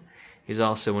second one. He's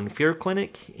also in Fear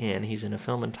Clinic, and he's in a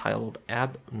film entitled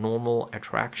Abnormal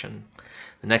Attraction.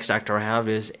 The next actor I have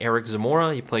is Eric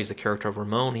Zamora. He plays the character of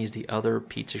Ramon. He's the other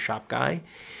pizza shop guy.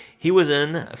 He was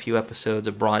in a few episodes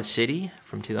of Broad City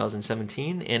from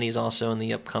 2017, and he's also in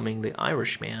the upcoming The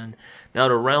Irishman. Now,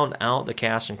 to round out the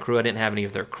cast and crew, I didn't have any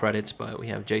of their credits, but we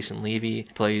have Jason Levy,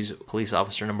 plays police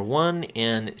officer number 1,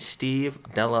 and Steve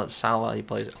Della Sala, he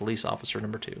plays police officer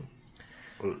number 2.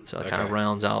 So it kind of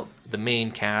rounds out the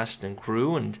main cast and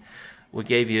crew, and we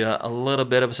gave you a little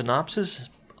bit of a synopsis,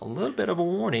 a little bit of a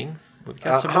warning. We've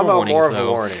got some how more about warnings, more of though.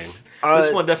 a warning?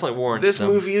 This one definitely warrants This them.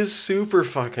 movie is super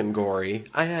fucking gory.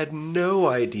 I had no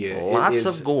idea. Lots It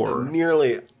is of gore.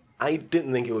 Nearly. I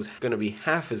didn't think it was going to be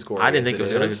half as gory. I didn't as think it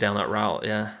was going to go down that route,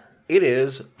 yeah. It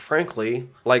is, frankly,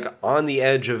 like on the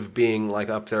edge of being like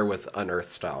up there with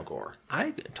Unearthed style gore.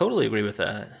 I totally agree with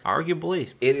that.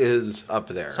 Arguably. It is up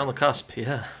there. It's on the cusp,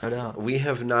 yeah, no doubt. We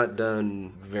have not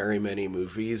done very many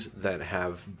movies that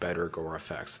have better gore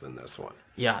effects than this one.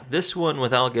 Yeah, this one,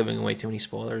 without giving away too many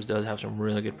spoilers, does have some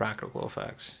really good practical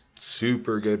effects.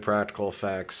 Super good practical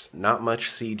effects, not much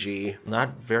CG.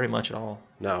 Not very much at all.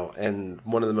 No, and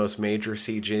one of the most major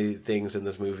CG things in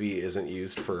this movie isn't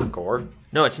used for gore.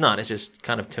 No, it's not. It's just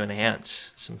kind of to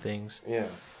enhance some things. Yeah.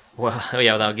 Well,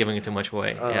 yeah, without giving it too much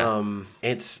away. Yeah.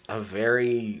 It's a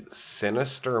very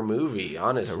sinister movie,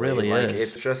 honestly. It really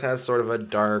is. It just has sort of a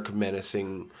dark,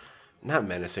 not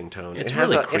menacing tone. It's it has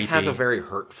really It has a creepy. very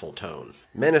hurtful tone.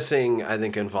 Menacing, I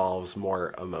think, involves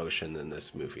more emotion than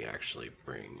this movie actually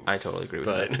brings. I totally agree with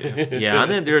that, too. Yeah, I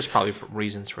mean, there's probably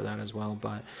reasons for that as well.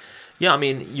 But, yeah, I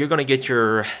mean, you're going to get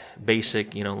your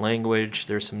basic, language.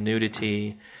 There's some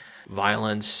nudity,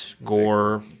 violence,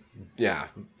 gore, Yeah,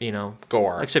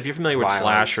 gore. Like, so if you're familiar with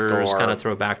slashers, gore, kind of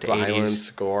throw back to violence,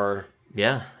 80s. gore.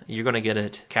 Yeah, you're going to get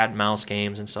it. Cat and mouse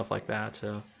games and stuff like that.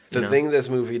 So The thing this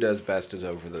movie does best is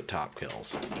over-the-top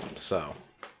kills. So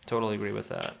totally agree with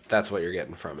that. that's what you're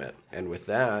getting from it. And with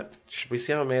that, should we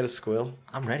see how it made us squeal?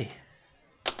 I'm ready.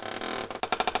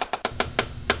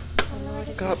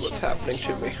 God, what's happening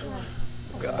to me?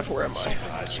 God, where am I?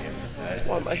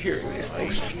 Why am I hearing these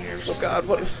things? Oh God,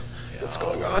 what's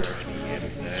going on?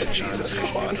 Oh, Jesus,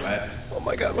 come on! Oh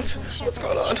my God, what's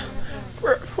going on?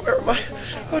 Where am I?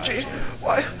 Oh gee,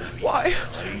 why?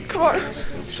 Come on,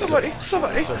 somebody!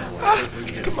 Ah,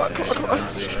 come on,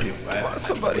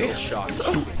 somebody!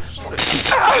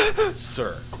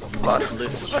 Sir, Come on,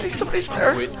 somebody's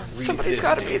there. Somebody's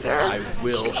got to be there. I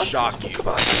will shock you. Come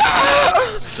on,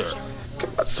 ah! Sir, Come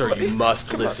on, sir, somebody. you must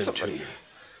Come on, listen to somebody. me.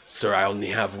 Sir, I only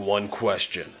have one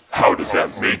question. How does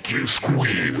that make you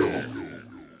squeal?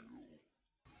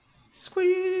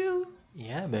 Squeal.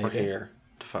 Yeah, We're baby. here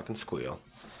to fucking squeal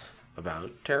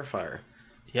about Terrifier.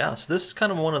 Yeah, so this is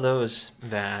kind of one of those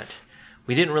that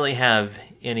we didn't really have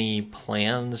any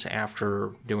plans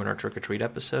after doing our Trick or Treat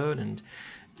episode, and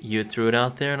you had threw it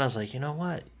out there, and I was like, you know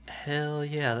what? Hell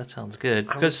yeah, that sounds good. I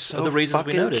was Because so of the reasons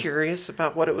we fucking noted. curious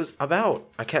about what it was about.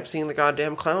 I kept seeing the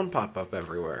goddamn clown pop up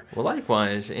everywhere. Well,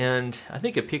 likewise, and I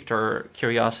think it piqued our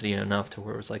curiosity enough to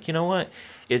where it was like, you know what?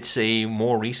 It's a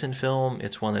more recent film.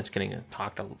 It's one that's getting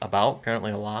talked about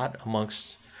apparently a lot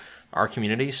amongst our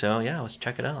community. So yeah, let's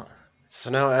check it out. So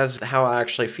now, as how I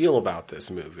actually feel about this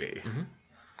movie,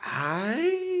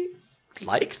 I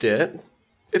liked it.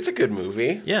 It's a good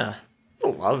movie. Yeah, I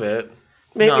don't love it.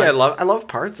 Maybe No, I it's- love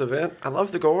parts of it. I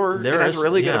love the gore. there it has is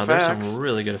really good there's effects. some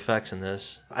really good effects in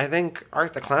this. I think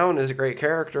Art the Clown is a great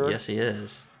character. Yes, he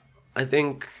is. I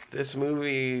think this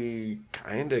movie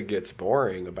kind of gets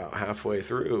boring about halfway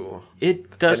through.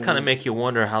 It does And- kind of make you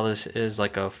wonder how this is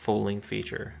like a full-length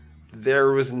feature. There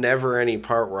was never any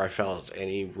part where I felt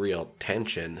any real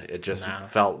tension. It just Nah.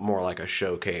 felt more like a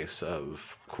showcase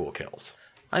of cool kills,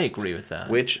 I agree with that.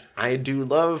 which I do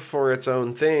love for its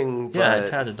own thing. But yeah, it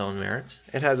has its own merits.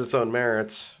 it has its own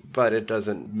merits, but it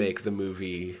doesn't make the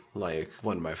movie like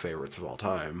one of my favorites of all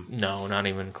time. No, not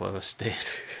even close, dude.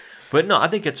 But no, I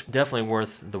think it's definitely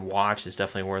worth the watch. It's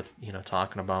definitely worth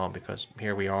talking about because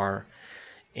here we are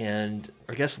And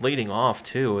I guess leading off,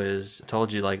 too, is I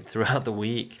told you, like, throughout the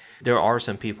week, there are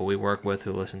some people we work with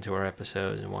who listen to our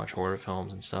episodes and watch horror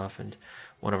films and stuff. And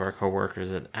one of our coworkers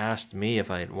had asked me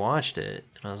if I had watched it.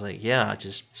 And I was like, yeah, I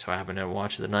just so happened to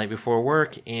watch it the night before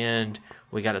work. And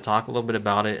we got to talk a little bit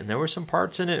about it. And there were some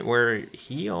parts in it where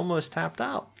he almost tapped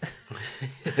out.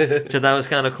 So that was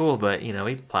kind of cool. But, you know,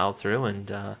 he plowed through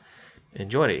and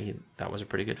enjoyed it. That was a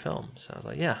pretty good film. So I was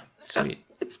like, yeah, sweet.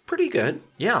 It's pretty good.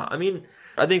 Yeah, I mean,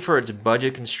 I think for its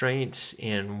budget constraints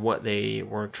and what they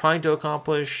were trying to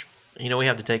accomplish, you know, we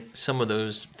have to take some of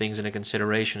those things into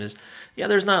consideration.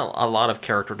 There's not a lot of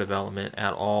character development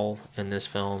at all in this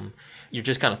film. You're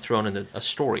just kind of thrown into a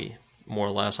story, more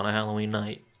or less, on a Halloween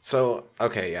night. So,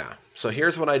 okay, yeah. So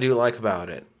here's what I do like about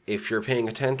it. If you're paying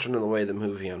attention to the way the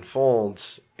movie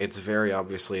unfolds, it's very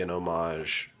obviously an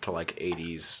homage to, like,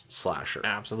 80s slasher.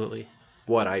 Absolutely.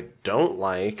 What I don't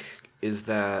like is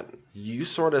that you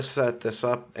sort of set this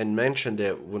up and mentioned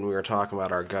it when we were talking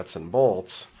about our guts and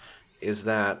bolts, is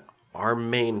that our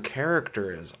main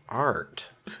character is Art.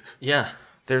 Yeah.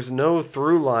 There's no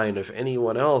through line of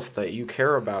anyone else that you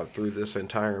care about through this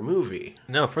entire movie.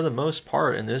 No, for the most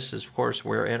part, and this is, of course,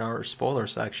 we're in our spoiler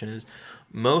section, is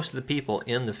most of the people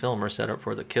in the film are set up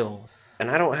for the kill.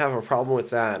 And I don't have a problem with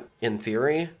that in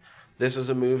theory. This is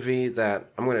a movie that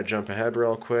I'm going to jump ahead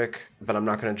real quick, but I'm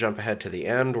not going to jump ahead to the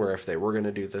end, where if they were going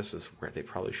to do this is where they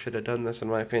probably should have done this, in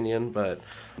my opinion. But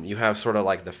you have sort of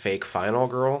like the fake final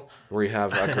girl, where you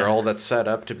have a girl that's set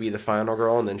up to be the final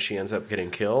girl, and then she ends up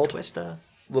getting killed. Twista.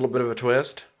 A little bit of a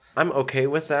twist. I'm okay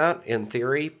with that in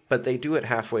theory, but they do it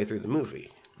halfway through the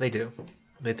movie. They do.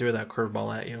 They threw that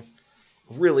curveball at you.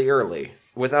 Really early,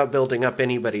 without building up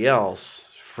anybody else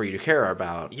for you to care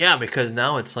about. Yeah, because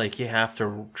now it's like you have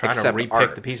to try Except to repick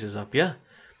Art. the pieces up. Yeah,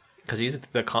 because he's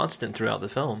the constant throughout the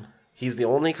film. He's the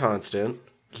only constant.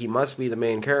 He must be the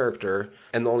main character.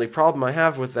 And the only problem I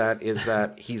have with that is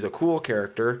that he's a cool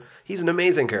character. He's an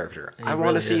amazing character. I want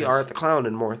really to see is. Art the Clown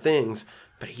in more things,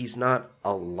 but he's not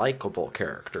a likable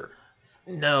character.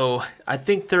 No, I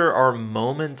think there are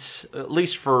moments, at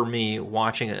least for me,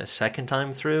 watching it a second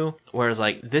time through, where it's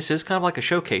like, this is kind of like a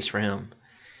showcase for him.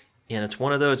 And it's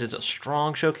one of those, it's a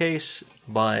strong showcase,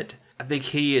 but I think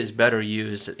he is better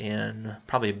used in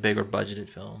probably a bigger budgeted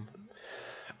film.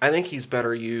 I think he's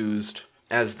better used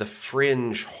as the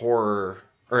fringe horror,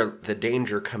 or the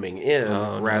danger coming in,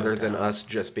 rather than us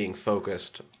just being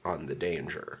focused on the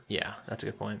danger. Yeah, that's a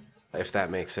good point. If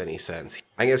that makes any sense.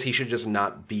 I guess he should just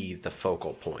not be the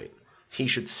focal point. He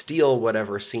should steal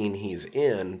whatever scene he's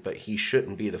in, but he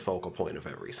shouldn't be the focal point of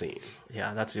every scene.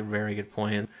 Yeah, that's a very good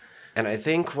point. And I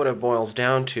think what it boils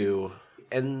down to,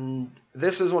 and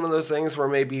this is one of those things where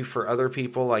maybe for other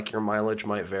people, like, your mileage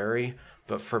might vary,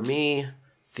 but for me,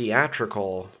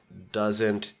 theatrical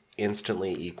doesn't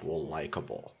instantly equal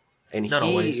likable. And Not he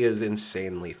always. is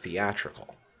insanely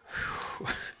theatrical.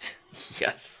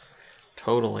 Yes,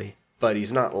 totally. But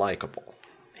he's not likable.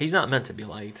 He's not meant to be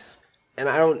liked. And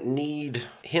I don't need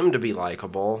him to be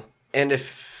likable. And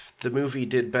if the movie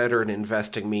did better in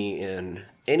investing me in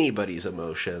anybody's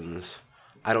emotions,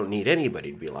 I don't need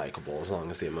anybody to be likable as long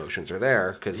as the emotions are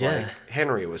there. Because, like,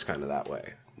 Henry was kind of that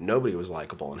way. Nobody was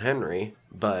likable in Henry,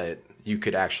 but you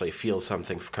could actually feel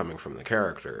something coming from the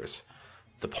characters.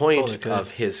 The point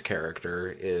of his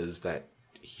character is that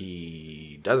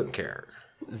he doesn't care.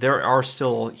 There are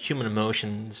still human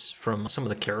emotions from some of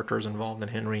the characters involved in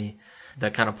Henry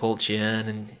that kind of pulls you in,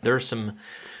 and there's some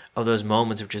of those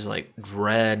moments of just like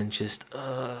dread and just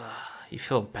you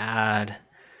feel bad.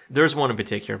 There's one in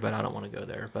particular, but I don't want to go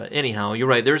there. But anyhow, you're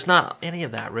right. There's not any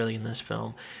of that really in this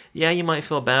film. Yeah, you might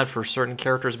feel bad for certain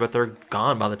characters, but they're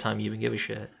gone by the time you even give a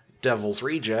shit. Devil's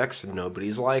Rejects,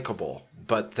 nobody's likable.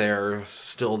 But there's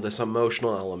still this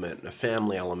emotional element, a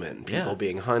family element, and people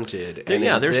being hunted.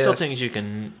 And there's still things you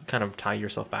can kind of tie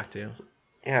yourself back to.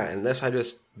 Yeah, and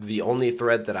this the only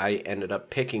thread that I ended up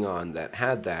picking on that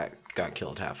had that got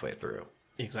killed halfway through.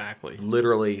 Exactly.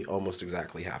 Literally, almost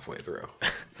exactly halfway through.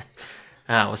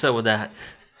 What's up with that?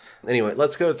 Anyway,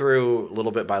 let's go through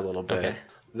little bit by little bit. Okay.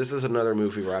 This is another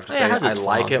movie where I have to It say has I its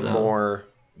like flaws, it though. more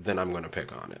than I'm going to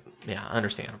pick on it. Yeah,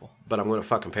 understandable. But I'm going to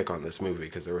fucking pick on this movie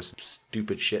because there was some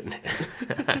stupid shit in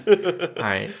it. All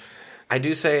right. I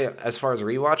do say, as far as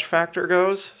rewatch factor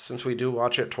goes, since we do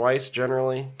watch it twice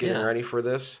generally, getting ready for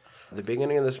this, the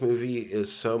beginning of this movie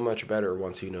is so much better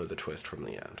once you know the twist from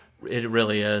the end. It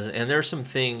really is. And there's some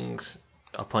things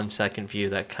upon second view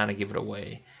that kind of give it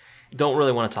away. Don't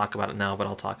really want to talk about it now, but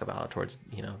I'll talk about it towards,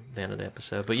 the end of the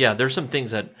episode. But yeah, there's some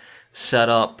things that set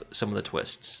up some of the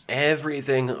twists.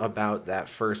 Everything about that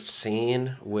first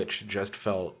scene, which just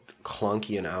felt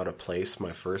clunky and out of place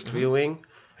my first viewing,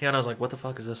 Yeah, and I was like, what the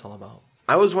fuck is this all about?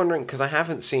 I was wondering, because I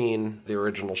haven't seen the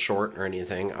original short or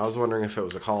anything, I was wondering if it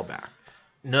was a callback.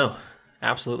 No,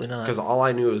 absolutely not. Because all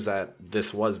I knew is that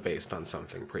this was based on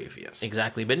something previous.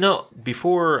 Exactly. But no,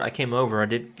 before I came over, I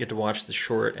did get to watch the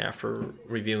short after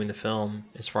reviewing the film,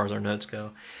 as far as our notes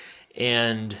go.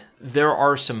 And there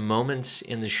are some moments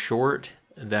in the short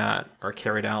that are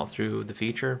carried out through the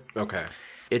feature. Okay.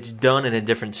 It's done in a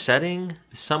different setting.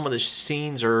 Some of the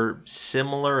scenes are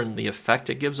similar in the effect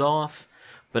it gives off.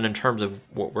 But in terms of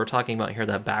what we're talking about here,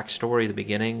 that backstory, the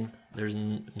beginning, there's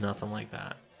nothing like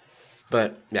that.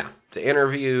 But, yeah, the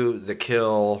interview, the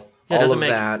kill, It all doesn't of make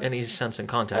that, any sense in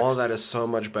context. all of that is so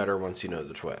much better once you know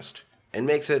the twist. It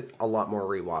makes it a lot more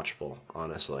rewatchable,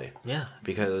 honestly. Yeah.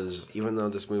 Because even though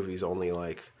this movie's only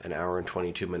like an hour and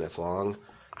 22 minutes long,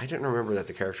 I didn't remember that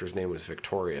the character's name was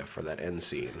Victoria for that end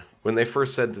scene. When they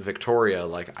first said Victoria,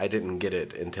 like, I didn't get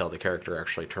it until the character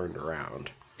actually turned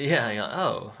around. Yeah,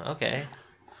 oh, okay.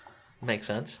 Makes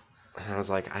sense. And I was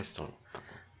like, I still don't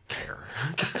care.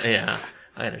 Yeah,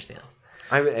 I understand.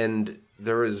 And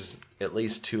there was at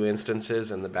least 2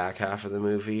 instances in the back half of the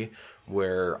movie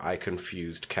where I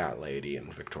confused Cat Lady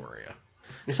and Victoria.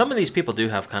 Some of these people do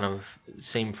have kind of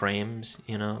same frames,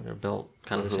 you know, they're built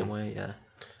kind of the same way, yeah.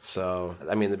 So,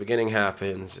 I mean, the beginning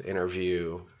happens,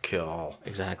 interview, kill,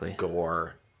 Exactly.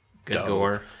 gore, Good dope.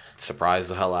 gore. Surprised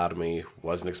the hell out of me.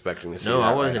 Wasn't expecting to see No,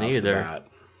 that I wasn't right off the either. bat.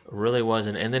 Really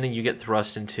wasn't. And then you get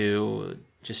thrust into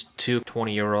just 2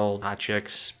 20-year-old hot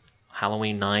chicks,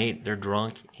 Halloween night, they're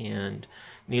drunk, and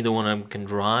neither one of them can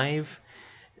drive.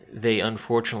 They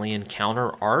unfortunately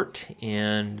encounter Art,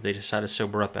 and they decide to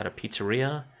sober up at a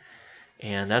pizzeria.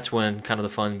 And that's when kind of the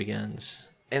fun begins.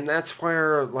 And that's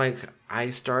where, like, I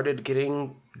started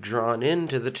getting drawn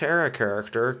into the Tara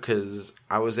character, because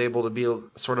I was able to be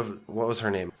sort of, what was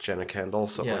her name? Jenna Kendall,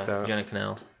 something like that? Jenna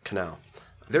Canal. Canal.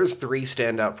 There's 3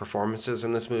 standout performances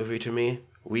in this movie to me.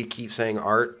 We keep saying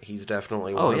Art. He's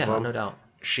definitely one of them. No doubt.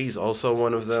 She's also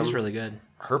one of them. She's really good.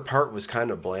 Her part was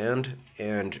kind of bland,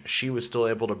 and she was still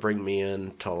able to bring me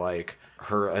in to, like,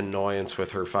 her annoyance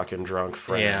with her fucking drunk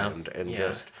friend, and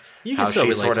just you can how still she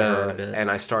relate sort to her a of. bit.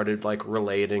 And I started like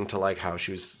relating to like how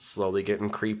she was slowly getting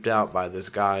creeped out by this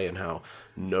guy, and how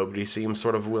nobody seems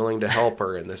sort of willing to help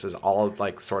her, and this is all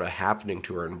like sort of happening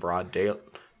to her in broad day,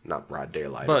 not broad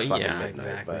daylight. But it's fucking yeah,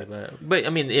 midnight, exactly. But I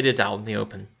mean, it is out in the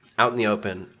open. out in the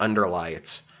open under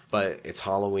lights. But it's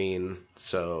Halloween,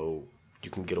 so you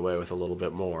can get away with a little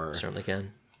bit more. Certainly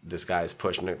can. This guy's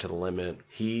pushing it to the limit.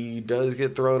 He does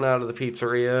get thrown out of the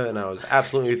pizzeria, and I was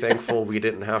absolutely thankful we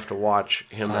didn't have to watch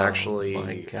him actually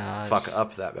my gosh. fuck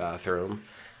up that bathroom.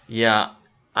 Yeah,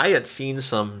 I had seen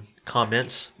some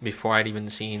comments before I'd even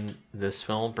seen this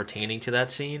film pertaining to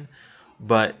that scene,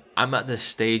 but I'm at this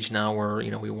stage now where,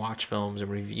 you know, we watch films and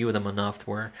review them enough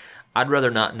where I'd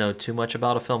rather not know too much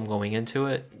about a film going into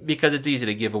it, because it's easy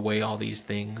to give away all these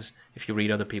things if you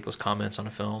read other people's comments on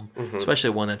a film, especially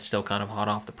one that's still kind of hot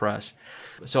off the press.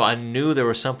 So I knew there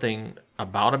was something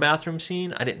about a bathroom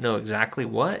scene. I didn't know exactly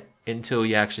what until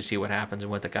you actually see what happens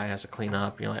and what the guy has to clean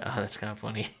up. You're like, oh, that's kind of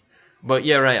funny. But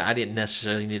yeah, right, I didn't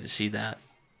necessarily need to see that.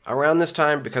 Around this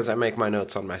time, because I make my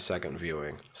notes on my second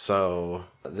viewing, so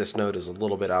this note is a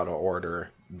little bit out of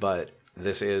order, but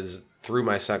this is through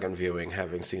my second viewing,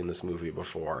 having seen this movie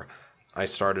before, I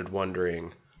started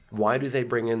wondering, why do they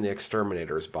bring in the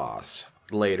Exterminator's boss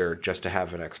later just to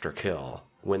have an extra kill,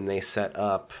 when they set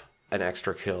up an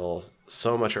extra kill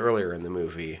so much earlier in the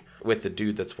movie with the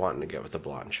dude that's wanting to get with the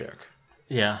blonde chick?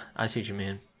 Yeah, I see what you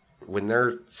mean. When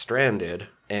they're stranded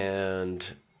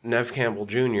and Nev Campbell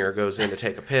Jr. goes in to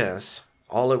take a piss,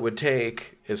 all it would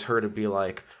take is her to be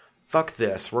like, fuck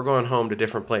this, we're going home to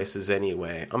different places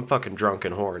anyway. I'm fucking drunk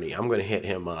and horny. I'm going to hit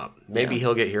him up. Maybe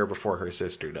he'll get here before her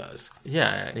sister does.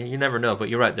 Yeah, you never know, but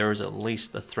you're right, there was at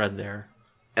least a thread there.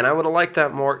 And I would have liked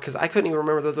that more, because I couldn't even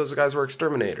remember that those guys were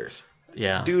exterminators.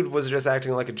 Yeah. Dude was just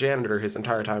acting like a janitor his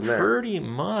entire time there. Pretty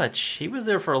much. He was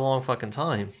there for a long fucking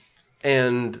time.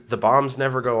 And the bombs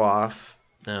never go off.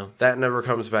 No. That never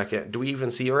comes back in. Do we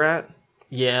even see a rat?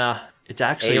 Yeah, it's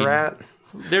actually... A rat?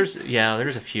 There's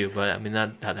a few, but I mean,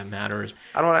 not that matters.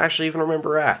 I don't actually even remember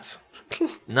rats.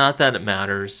 Not that it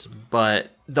matters,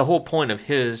 but the whole point of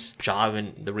his job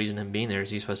and the reason him being there is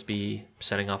he's supposed to be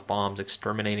setting off bombs,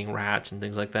 exterminating rats and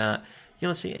things like that. You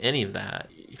don't see any of that.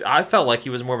 I felt like he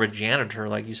was more of a janitor,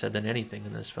 like you said, than anything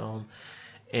in this film.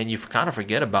 And you kind of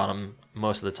forget about him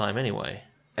most of the time anyway.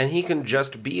 And he can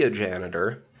just be a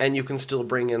janitor, and you can still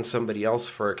bring in somebody else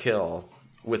for a kill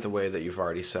with the way that you've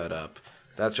already set up.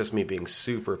 That's just me being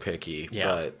super picky,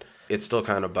 but it still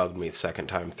kind of bugged me the second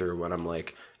time through when I'm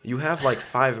like, you have like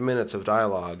 5 minutes of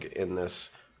dialogue in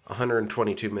this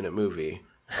 122-minute movie.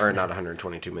 Or not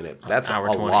 122 minutes. That's a Hour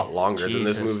 20. lot longer than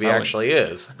this Jesus, movie that would- actually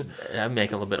is. That'd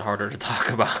make it a little bit harder to talk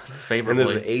about In favorably.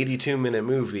 this 82-minute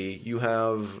movie, you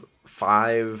have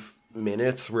 5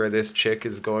 minutes where this chick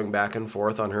is going back and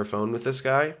forth on her phone with this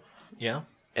guy. Yeah.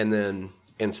 And then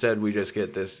instead we just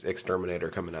get this exterminator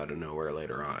coming out of nowhere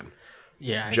later on.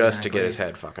 Yeah. Just to get exactly. his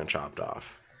head fucking chopped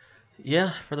off.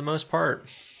 Yeah, for the most part.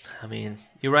 I mean,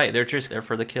 you're right. They're just there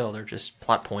for the kill. They're just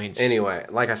plot points. Anyway,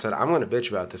 like I said, I'm going to bitch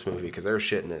about this movie because there's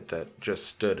shit in it that just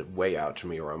stood way out to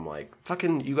me where I'm like,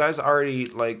 fucking, you guys already,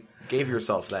 like, gave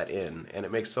yourself that in, and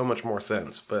it makes so much more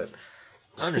sense, but...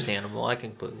 Understandable. I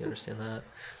completely understand that.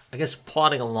 I guess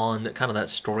plotting along that kind of that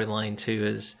storyline too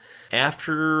is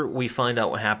after we find out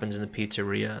what happens in the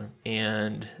pizzeria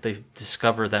and they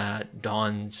discover that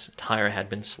Dawn's tire had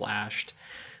been slashed.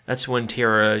 That's when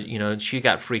Tara, she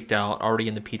got freaked out already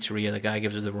in the pizzeria. The guy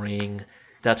gives her the ring.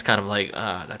 That's kind of like,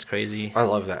 that's crazy. I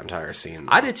love that entire scene.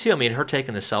 I did too. I mean, her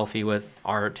taking the selfie with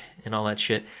Art and all that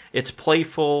shit. It's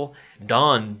playful.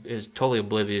 Dawn is totally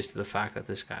oblivious to the fact that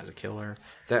this guy's a killer.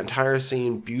 That entire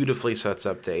scene beautifully sets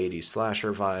up the 80s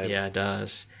slasher vibe. Yeah, it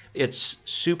does. It's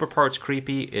super parts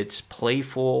creepy. It's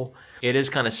playful. It is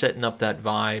kind of setting up that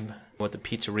vibe with the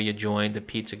pizzeria joint, the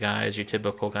pizza guys, your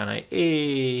typical kind of,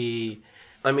 hey.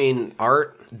 I mean,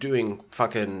 Art doing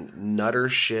fucking nutter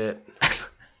shit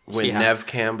when Yeah. Nev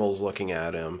Campbell's looking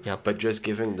at him, Yep. but just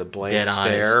giving the blank Dead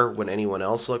stare when anyone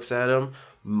else looks at him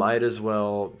might as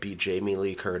well be Jamie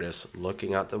Lee Curtis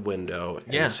looking out the window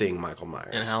and Yeah. seeing Michael Myers.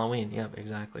 And Halloween. Yep,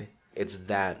 exactly. It's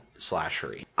that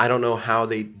slashery. I don't know how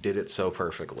they did it so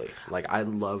perfectly. Like, I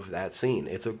love that scene.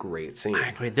 It's a great scene. I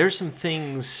agree. There's some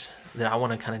things that I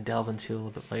want to kind of delve into a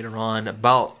little bit later on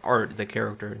about Art, the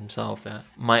character himself, that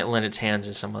might lend its hands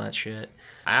to some of that shit.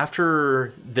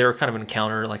 After their kind of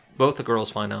encounter, like both the girls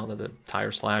find out that the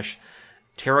tire slash,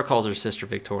 Tara calls her sister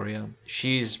Victoria.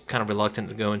 She's kind of reluctant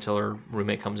to go until her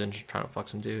roommate comes in trying to fuck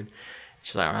some dude.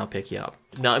 She's like, all right, I'll pick you up.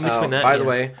 Now, in between that, by the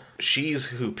way, she's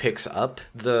who picks up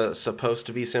the supposed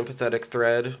to be sympathetic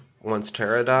thread once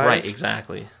Tara dies. right,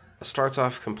 exactly. Starts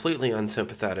off completely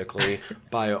unsympathetically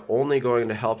by only going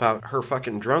to help out her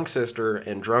fucking drunk sister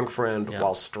and drunk friend Yeah.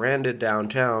 while stranded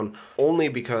downtown, only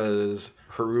because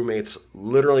her roommate's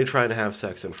literally trying to have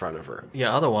sex in front of her.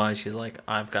 Yeah, otherwise, she's like,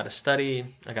 I've got to study.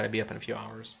 I got to be up in a few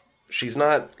hours. She's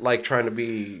not like trying to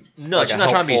be No, like she's a not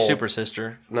trying to be helpful- super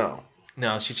sister. No.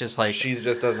 No, she's just like, She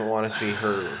just doesn't want to see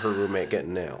her roommate get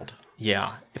nailed.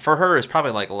 yeah. For her, it's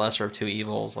probably like lesser of two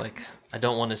evils. Like, I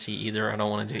don't want to see either. I don't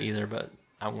want to do either, but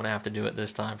I'm going to have to do it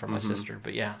this time for my sister.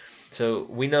 But yeah. So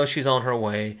we know she's on her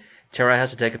way. Tara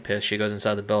has to take a piss. She goes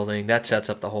inside the building. That sets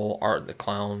up the whole Art the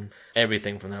Clown,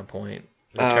 everything from that point.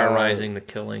 The terrorizing, the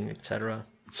killing, etc.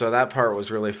 So that part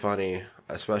was really funny,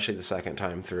 especially the second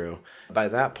time through. By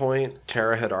that point,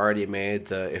 Tara had already made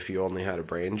the "if you only had a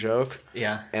brain" joke.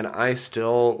 Yeah. And I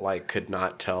still could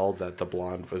not tell that the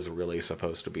blonde was really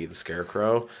supposed to be the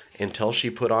Scarecrow until she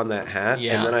put on that hat.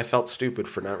 Yeah. And then I felt stupid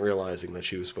for not realizing that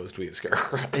she was supposed to be the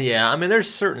Scarecrow. Yeah, I mean, there's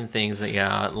certain things that,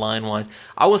 yeah, line-wise.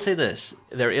 I will say this.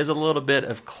 There is a little bit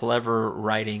of clever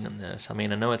writing in this. I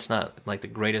mean, I know it's not like the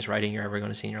greatest writing you're ever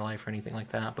going to see in your life or anything like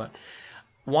that, but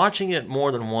watching it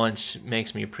more than once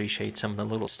makes me appreciate some of the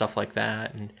little stuff like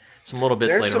that and some little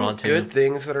bits There's later some on, too. good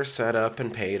things that are set up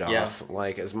and paid Yeah. off.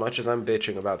 Like, as much as I'm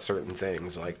bitching about certain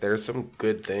things, there's some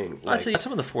good things. I'd say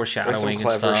some of the foreshadowing and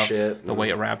clever stuff, shit the way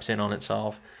it wraps in on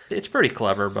itself. It's pretty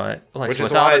clever, but Which is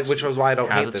without why- its- which was why I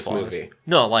don't has hate its this flaws. movie.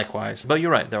 No, likewise. But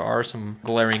you're right. There are some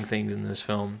glaring things in this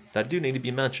film that do need to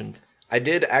be mentioned. I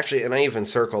did actually, and I even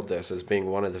circled this as being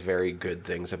one of the very good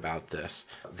things about this.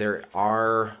 There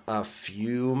are a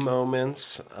few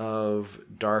moments of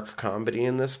dark comedy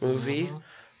in this movie,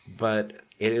 but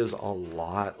it is a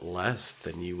lot less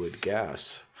than you would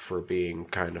guess for being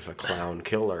kind of a clown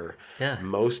killer. Yeah.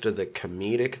 Most of the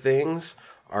comedic things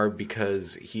are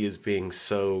because he is being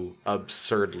so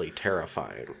absurdly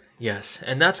terrifying. Yes,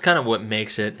 and that's kind of what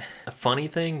makes it a funny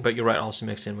thing, but you're right, also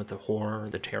mixed in with the horror,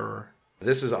 the terror.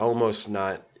 This is almost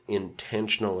not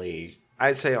intentionally.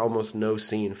 I'd say almost no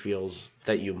scene feels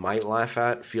that you might laugh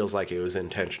at feels like it was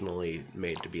intentionally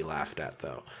made to be laughed at,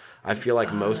 though. I feel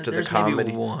like most of the there's comedy,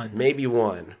 maybe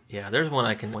one. one, Yeah, there's one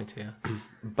I can point to.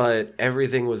 but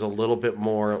everything was a little bit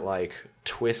more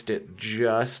twisted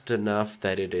just enough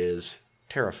that it is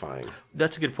terrifying.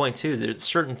 That's a good point too. There's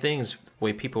certain things, the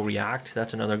way people react.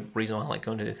 That's another reason why I like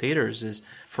going to the theaters. Is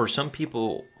for some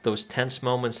people, those tense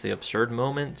moments, the absurd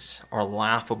moments, are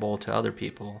laughable to other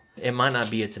people. It might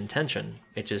not be its intention.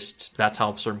 It just that's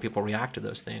how certain people react to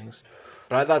those things.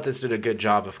 But I thought this did a good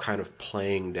job of kind of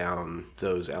playing down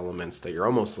those elements that you're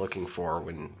almost looking for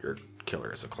when your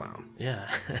killer is a clown. Yeah.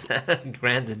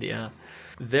 Granted, yeah.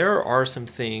 There are some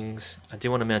things I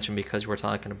do want to mention because we're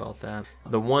talking about that.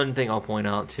 The one thing I'll point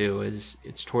out, too, is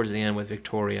it's towards the end with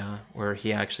Victoria where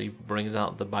he actually brings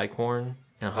out the bike horn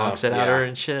and honks it at her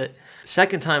and shit.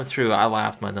 Second time through, I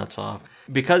laughed my nuts off.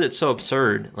 Because it's so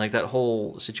absurd, like that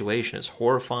whole situation is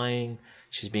horrifying.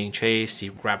 She's being chased. He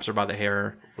grabs her by the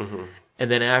hair. Mm-hmm. And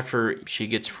then after she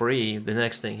gets free, the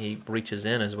next thing he reaches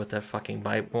in is with that fucking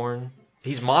bike horn.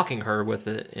 He's mocking her with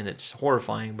it, and it's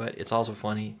horrifying, but it's also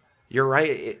funny. You're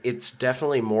right. It's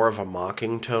definitely more of a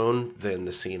mocking tone than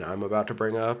the scene I'm about to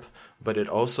bring up, but it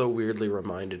also weirdly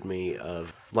reminded me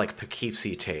of, like,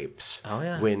 Poughkeepsie tapes. Oh,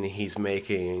 yeah. When he's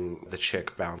making the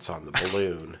chick bounce on the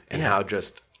balloon, and how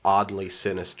just oddly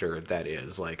sinister that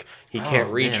is. Like, he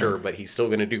can't reach her, but he's still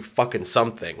going to do fucking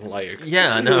something. Like,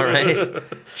 yeah, I know, right?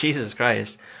 Jesus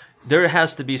Christ. There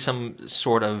has to be some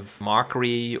sort of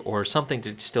mockery or something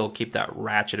to still keep that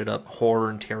ratcheted up horror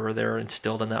and terror there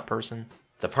instilled in that person.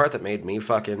 The part that made me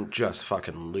just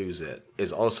fucking lose it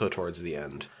is also towards the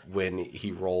end when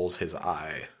he rolls his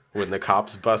eye. When the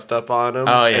cops bust up on him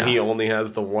and he only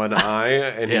has the one eye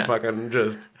and he fucking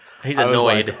just... He's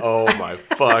annoyed. Like, oh my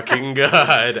fucking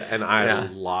God. And I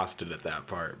lost it at that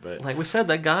part. But like we said,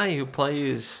 that guy who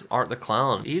plays Art the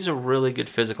Clown, he's a really good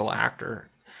physical actor.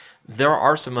 There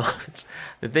are some moments.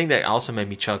 The thing that also made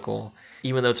me chuckle,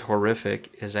 even though it's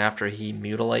horrific, is after he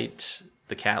mutilates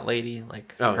the cat lady,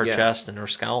 like her chest and her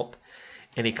scalp,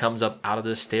 and he comes up out of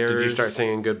the stairs. Did you start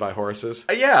singing Goodbye Horses?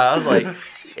 Yeah, I was like,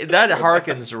 that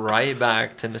harkens right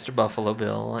back to Mr. Buffalo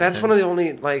Bill. That's one of the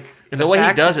only, like... And the way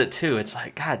he does it, too, it's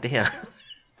like, God damn.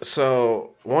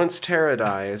 So, once Tara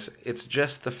dies, it's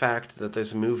just the fact that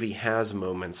this movie has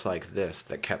moments like this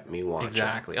that kept me watching.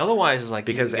 Exactly. Otherwise, it's like...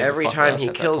 Because every time he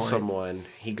kills someone,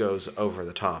 he goes over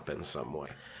the top in some way.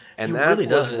 And that really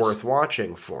was worth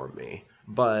watching for me.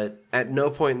 But at no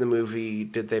point in the movie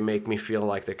did they make me feel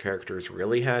like the characters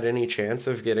really had any chance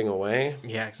of getting away.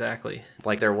 Yeah, exactly.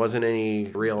 Like there wasn't any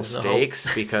real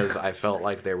stakes because I felt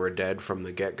like they were dead from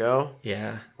the get-go.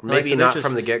 Yeah. Or maybe not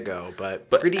from the get-go, but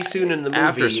pretty soon in the movie...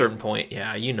 After a certain point,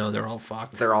 yeah, you know they're all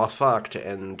fucked. They're all fucked,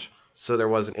 and so there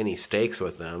wasn't any stakes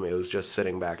with them. It was just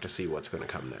sitting back to see what's going to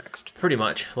come next. Pretty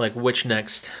much. Like which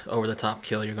next over-the-top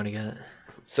kill you're going to get.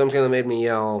 Something that made me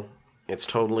yell... It's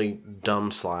totally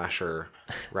dumb slasher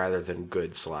rather than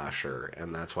good slasher,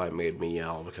 and that's why it made me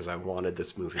yell, because I wanted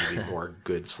this movie to be more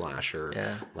good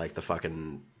slasher, like the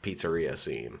fucking pizzeria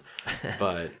scene.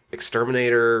 But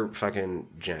Exterminator, fucking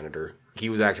janitor, he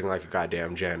was acting like a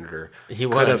goddamn janitor. He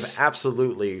was. Could have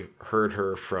absolutely heard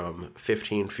her from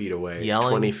 15 feet away,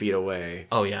 yelling? 20 feet away,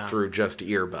 through just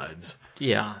earbuds.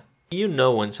 Yeah. You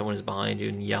know when someone is behind you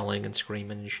and yelling and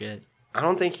screaming and shit. I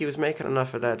don't think he was making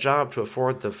enough of that job to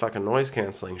afford the fucking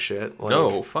noise-canceling shit. Like,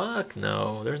 no, fuck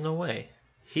no. There's no way.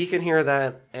 He can hear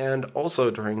that, and also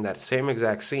during that same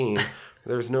exact scene,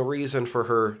 there's no reason for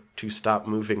her to stop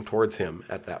moving towards him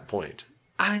at that point.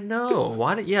 I know.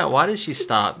 Why did she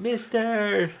stop?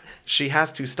 Mister! She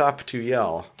has to stop to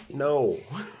yell. No.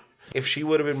 If she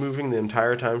would have been moving the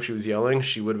entire time she was yelling,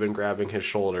 she would have been grabbing his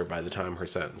shoulder by the time her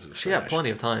sentence was finished. She had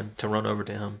plenty of time to run over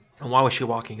to him. And why was she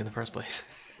walking in the first place?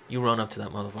 You run up to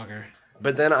that motherfucker.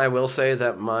 But then I will say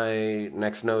that my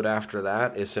next note after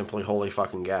that is simply holy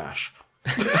fucking gash.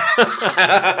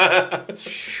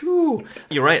 Shoo.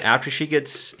 You're right. After she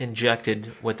gets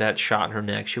injected with that shot in her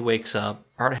neck, she wakes up.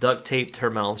 Art duct taped her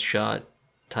mouth shut,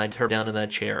 tied her down to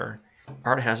that chair.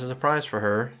 Art has a surprise for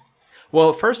her. Well,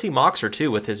 at first he mocks her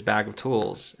too with his bag of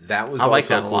tools. That was like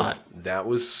that cool. A lot. That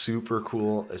was super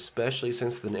cool, especially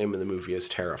since the name of the movie is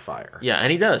Terrifier. Yeah,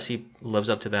 and he does. He lives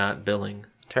up to that billing.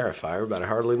 Terrifier, but I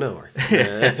hardly know her.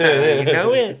 You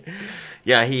know it.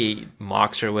 Yeah, he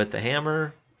mocks her with the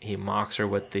hammer. He mocks her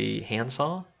with the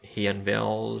handsaw. He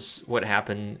unveils what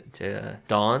happened to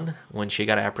Dawn when she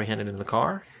got apprehended in the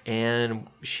car. And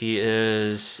she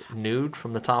is nude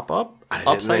from the top up, I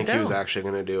didn't think he was actually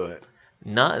going to do it.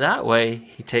 Not that way.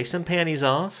 He takes some panties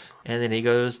off, and then he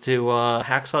goes to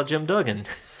Hacksaw Jim Duggan.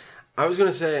 I was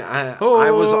going to say, I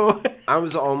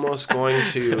was almost going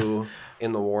to,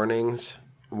 in the warnings,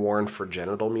 warn for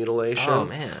genital mutilation. Oh,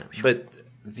 man. But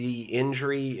the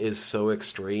injury is so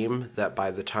extreme that by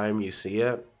the time you see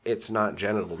it, it's not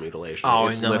genital mutilation. Oh,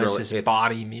 it's just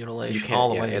body mutilation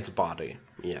all the way. It's body,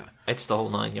 yeah. It's the whole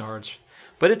 9 yards.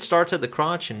 But it starts at the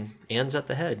crotch and ends at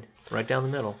the head, right down the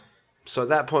middle. So at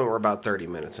that point, we're about 30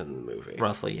 minutes into the movie.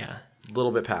 Roughly, yeah. A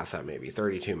little bit past that, maybe.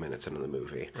 32 minutes into the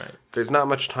movie. Right. There's not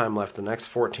much time left. The next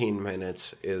 14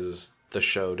 minutes is the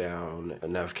showdown,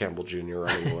 Nev Campbell Jr.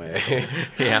 running away.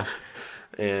 Yeah.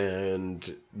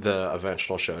 and the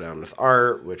eventual showdown with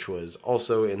Art, which was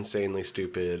also insanely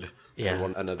stupid. Yeah.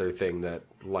 And another thing that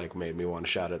like made me want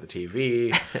to shout at the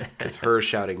TV, because her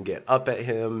shouting "get up" at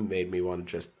him made me want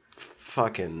to just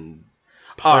fucking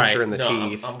punch her in the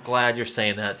teeth. I'm glad you're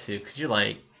saying that too, because you're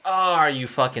like, oh, are you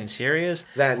fucking serious?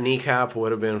 That kneecap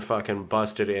would have been fucking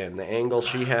busted in. The angle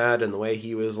she had and the way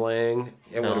he was laying,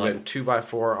 it would have been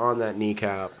 2x4 on that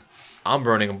kneecap. I'm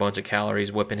burning a bunch of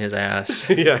calories whipping his ass.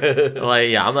 Yeah.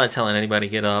 I'm not telling anybody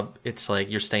to get up. It's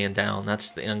like you're staying down.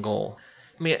 That's the end goal.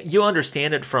 I mean, you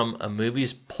understand it from a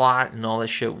movie's plot and all this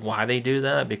shit, why they do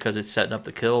that, because it's setting up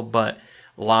the kill, but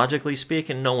logically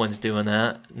speaking, no one's doing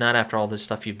that. Not after all this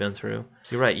stuff you've been through.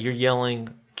 You're right. You're yelling,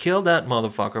 kill that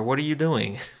motherfucker. What are you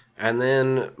doing? And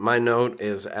then my note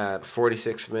is at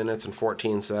 46 minutes and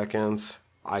 14 seconds.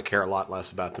 I care a lot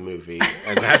less about the movie.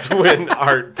 And that's when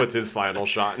Art puts his final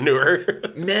shot into her.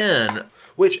 Man.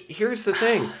 Which, here's the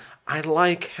thing. I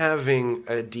like having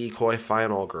a decoy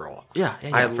final girl. Yeah,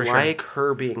 I for like sure.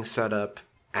 her being set up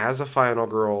as a final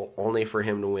girl only for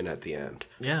him to win at the end.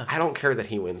 Yeah. I don't care that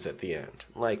he wins at the end.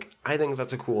 Like, I think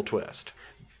that's a cool twist.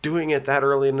 Doing it that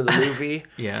early into the movie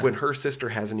Yeah. when her sister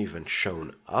hasn't even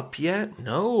shown up yet.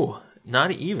 No,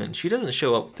 not even. She doesn't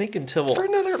show up, I think, until... For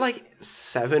another,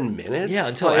 7 minutes? Yeah,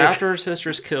 until after her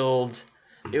sister's killed.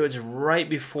 It was right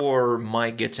before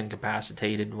Mike gets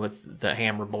incapacitated with the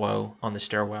hammer blow on the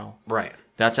stairwell. Right.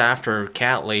 That's after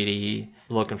Cat Lady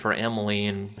looking for Emily,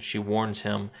 and she warns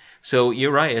him. So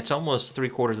you're right, it's almost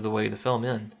 3/4 of the way of the film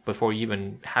in before you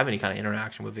even have any kind of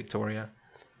interaction with Victoria.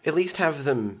 At least have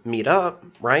them meet up,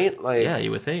 right? Yeah, you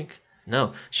would think.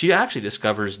 No, she actually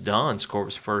discovers Dawn's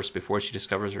corpse first before she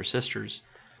discovers her sister's.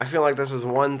 I feel like this is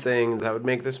one thing that would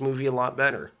make this movie a lot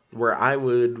better. Where I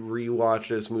would rewatch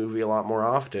this movie a lot more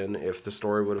often if the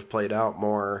story would have played out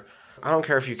more. I don't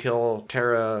care if you kill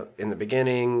Tara in the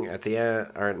beginning, at the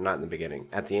end, or not in the beginning,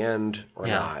 at the end or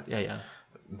not. Yeah.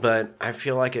 But I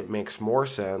feel like it makes more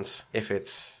sense if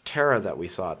it's Tara that we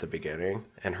saw at the beginning,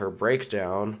 and her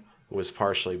breakdown was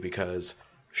partially because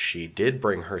she did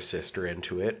bring her sister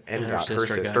into it, and her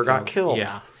sister got killed.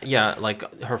 Yeah,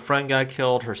 like her friend got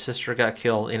killed, her sister got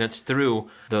killed, and it's through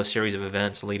those series of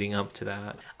events leading up to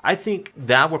that. I think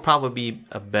that would probably be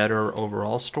a better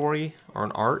overall story or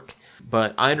an arc,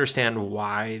 but I understand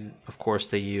why, of course,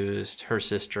 they used her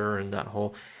sister and that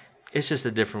whole... It's just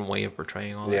a different way of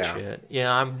portraying all that shit.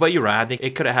 Yeah, but you're right. I think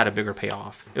it could have had a bigger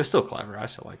payoff. It was still clever. I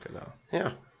still liked it, though.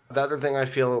 Yeah. The other thing I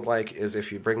feel like is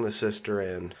if you bring the sister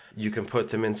in, you can put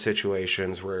them in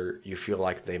situations where you feel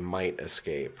like they might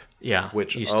escape. Yeah,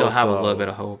 which you still have a little bit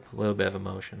of hope, a little bit of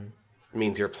emotion.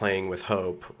 Means you're playing with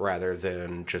hope rather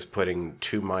than just putting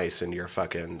 2 mice in your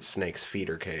fucking snake's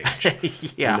feeder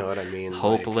cage. Yeah. You know what I mean?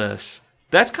 Hopeless.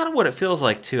 That's kind of what it feels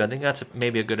like, too. I think that's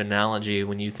maybe a good analogy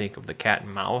when you think of the cat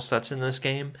and mouse that's in this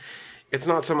game. It's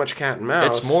not so much cat and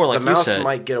mouse. It's more like the you mouse said,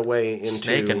 might get away into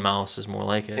snake and mouse is more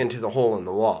like it. into the hole in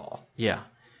the wall. Yeah,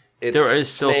 It's there is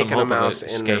still snake some and a hope of mouse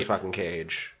in their escape. fucking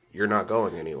cage. You're not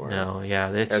going anywhere. No,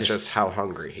 yeah, it's That's just how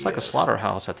hungry he is. It's like a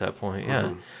slaughterhouse at that point.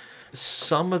 Yeah.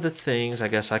 Some of the things I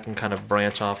guess I can kind of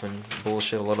branch off and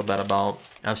bullshit a little bit about.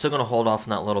 I'm still going to hold off on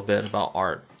that little bit about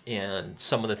art and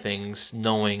some of the things,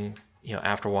 knowing,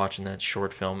 after watching that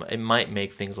short film, it might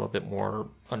make things a little bit more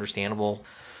understandable.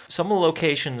 Some of the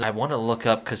locations I want to look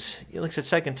up because, like I said,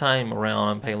 second time around,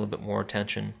 I'm paying a little bit more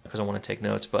attention because I want to take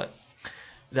notes. But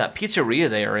that pizzeria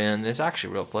they are in is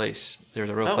actually a real place. There's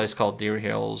a real place called Deer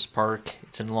Hills Park.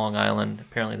 It's in Long Island.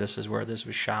 Apparently, this is where this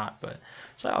was shot. But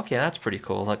it's like, okay, that's pretty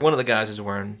cool. Like, one of the guys is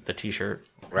wearing the T-shirt.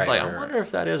 It's like, I wonder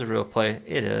if that is a real place.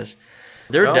 It is.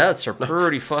 Their deaths are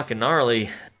pretty fucking gnarly.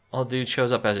 Old dude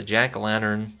shows up as a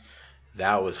jack-o'-lantern.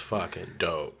 That was fucking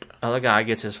dope. Other guy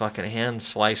gets his fucking hand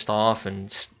sliced off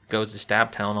and goes to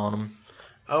Stab Town on him.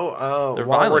 While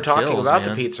we're talking about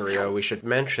the pizzeria, we should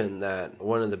mention that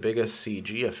one of the biggest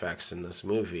CG effects in this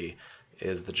movie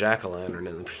is the jack-o'-lantern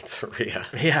in the pizzeria.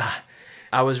 Yeah.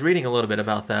 I was reading a little bit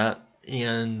about that,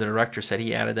 and the director said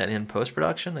he added that in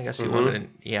post-production. I guess he wanted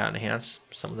to enhance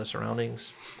some of the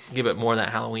surroundings, give it more of that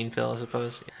Halloween feel, I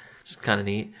suppose. It's kind of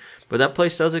neat. But that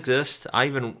place does exist. I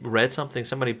even read something.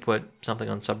 Somebody put something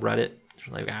on subreddit,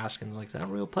 like asking, like, is that a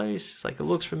real place? It's like, it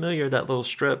looks familiar, that little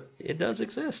strip. It does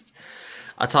exist.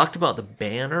 I talked about the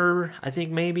banner, I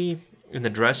think maybe, in the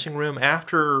dressing room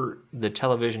after the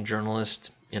television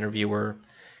journalist interviewer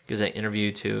gives that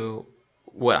interview to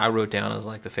what I wrote down as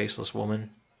like the faceless woman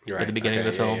at the beginning of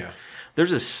the film. Yeah.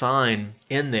 There's a sign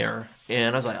in there,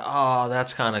 and I was like, oh,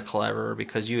 that's kind of clever,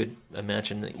 because you had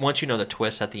mentioned that once you know the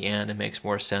twist at the end, it makes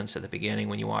more sense at the beginning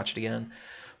when you watch it again.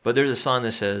 But there's a sign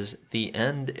that says, the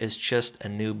end is just a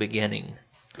new beginning.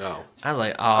 Oh. I was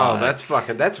like, Oh, that's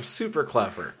super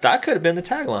clever. that could have been the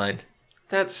tagline.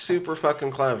 That's super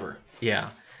fucking clever. Yeah.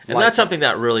 And Like that's it. something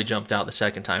that really jumped out the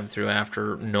second time through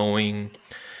after knowing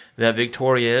that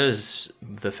Victoria is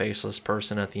the faceless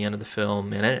person at the end of the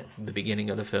film and at the beginning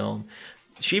of the film.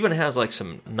 She even has like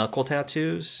some knuckle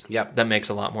tattoos. Yep. That makes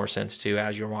a lot more sense too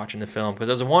as you're watching the film, because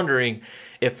I was wondering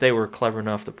if they were clever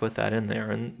enough to put that in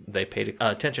there, and they paid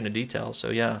attention to detail.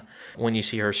 So yeah, when you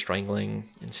see her strangling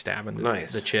and stabbing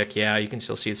the chick, yeah, you can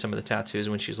still see some of the tattoos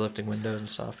when she's lifting windows and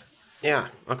stuff. Yeah.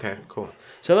 Okay. Cool.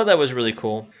 So I thought that was really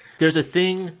cool. There's a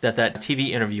thing that TV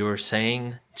interviewer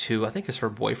saying to, I think it's her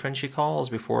boyfriend she calls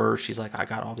before she's like, I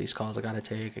got all these calls I got to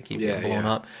take. I keep getting blown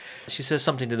up. She says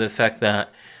something to the effect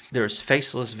that there's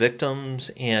faceless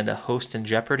victims and a host in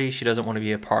jeopardy. She doesn't want to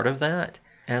be a part of that.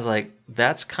 And I was like,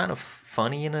 that's kind of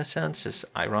funny in a sense. It's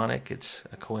ironic. It's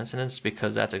a coincidence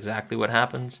because that's exactly what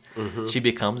happens. Mm-hmm. She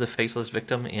becomes a faceless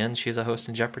victim and she's a host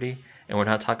in jeopardy. And we're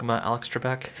not talking about Alex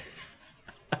Trebek.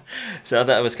 So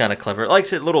that was kind of clever. Like I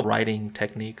said, little writing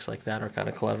techniques like that are kind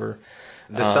of clever.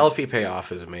 The selfie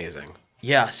payoff is amazing.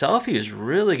 Yeah, selfie is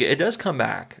really good. It does come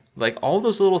back. Like all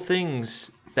those little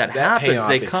things that happens,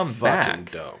 they come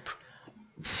back. Dope.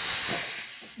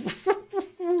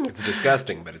 It's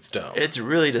disgusting, but it's dope. It's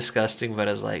really disgusting, but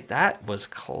it's like, that was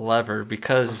clever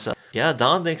because,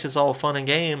 Don thinks it's all fun and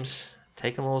games,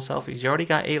 taking little selfies. You already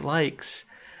got 8 likes.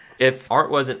 If Art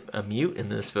wasn't a mute in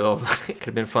this film, it could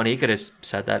have been funny. He could have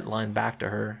said that line back to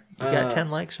her. You got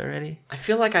 10 likes already? I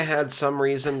feel like I had some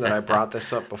reason that I brought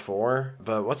this up before,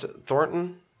 but what's it?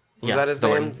 Thornton? Was that his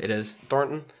Thornton, name? It is.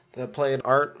 Thornton, that played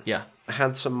Art? Yeah.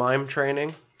 Had some mime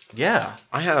training. Yeah.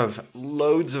 I have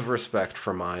loads of respect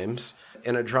for mimes.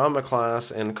 In a drama class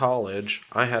in college,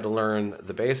 I had to learn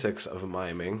the basics of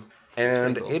miming,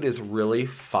 and it is really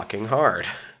fucking hard.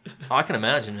 I can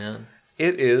imagine, man.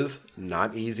 It is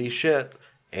not easy shit.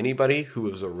 Anybody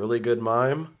who is a really good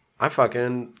mime, I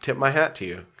fucking tip my hat to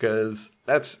you, because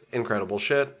that's incredible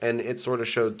shit, and it sort of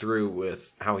showed through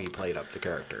with how he played up the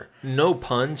character. No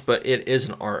puns, but it is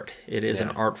an art. It is an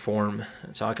art form,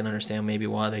 so I can understand maybe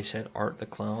why they said Art the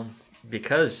Clown,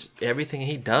 because everything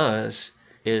he does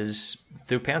is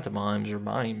through pantomimes or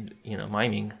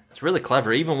miming. It's really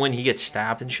clever. Even when he gets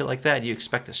stabbed and shit like that, you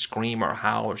expect a scream or a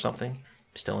howl or something.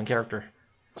 Still in character.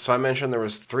 So I mentioned there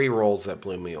was 3 roles that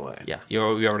blew me away. Yeah, you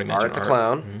already mentioned Art the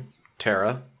Clown,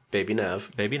 Tara, Baby Nev.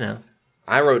 Baby Nev.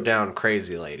 I wrote down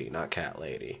Crazy Lady, not Cat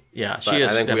Lady. Yeah, but she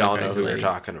is. I think we all know Crazy who Lady. we're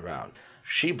talking about.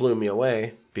 She blew me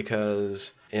away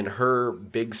because in her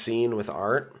big scene with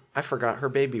Art, I forgot her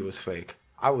baby was fake.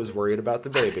 I was worried about the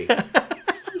baby.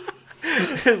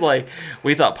 It's like,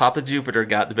 we thought Papa Jupiter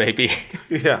got the baby.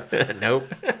 Yeah. Nope.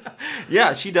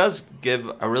 Yeah, she does give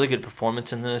a really good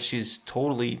performance in this. She's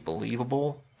totally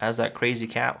believable as that crazy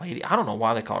cat lady. I don't know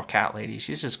why they call her cat lady.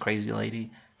 She's just crazy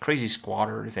lady. Crazy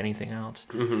squatter, if anything else.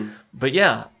 Mm-hmm. But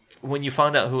yeah, when you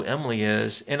find out who Emily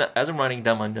is, and as I'm writing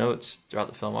down my notes throughout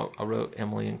the film, I wrote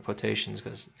Emily in quotations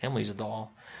because Emily's a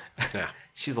doll. Yeah.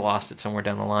 She's lost it somewhere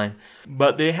down the line.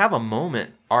 But they have a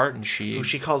moment, Art and she. Who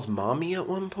she calls Mommy at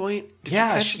one point? Did you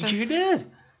Yeah, catch she that?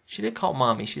 did. She did call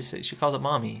Mommy. She calls it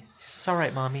Mommy. She says, "All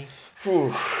right, Mommy."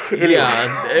 Anyway.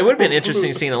 Yeah, it would have been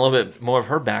interesting seeing a little bit more of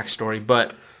her backstory.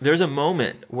 But there's a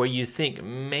moment where you think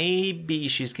maybe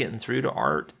she's getting through to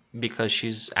Art because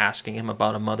she's asking him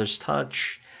about a mother's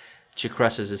touch. She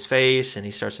caresses his face, and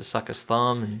he starts to suck his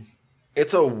thumb. And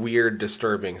It's a weird,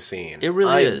 disturbing scene. It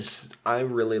really is. I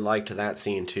really liked that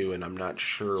scene too, and I'm not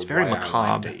sure It's very why macabre.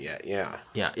 I liked it yet. Yeah.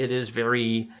 yeah, it is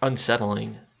very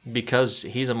unsettling because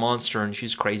he's a monster and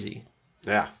she's crazy.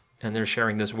 Yeah. And they're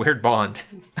sharing this weird bond.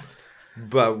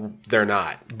 But they're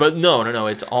not. But no.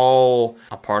 It's all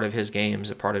a part of his games,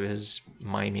 a part of his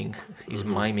miming. He's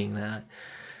miming that.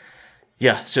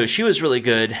 Yeah, so she was really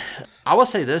good. I will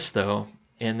say this, though,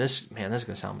 and this is going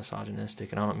to sound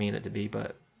misogynistic, and I don't mean it to be,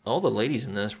 but all the ladies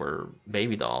in this were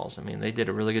baby dolls. I mean, they did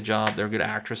a really good job. They're good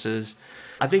actresses.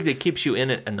 I think that keeps you in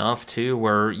it enough, too,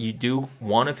 where you do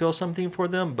want to feel something for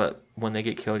them, but when they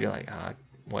get killed, you're like,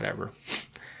 whatever.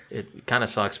 It kind of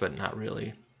sucks, but not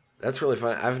really. That's really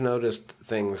fun. I've noticed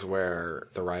things where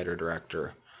the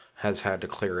writer-director has had to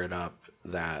clear it up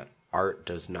that Art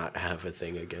does not have a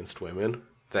thing against women.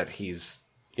 That he's,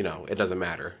 it doesn't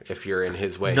matter. If you're in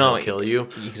his way, he'll kill you.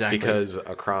 Exactly. Because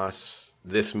across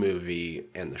this movie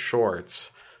and the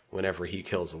shorts, whenever he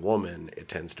kills a woman, it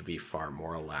tends to be far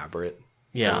more elaborate.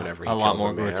 Yeah, than whenever he a lot kills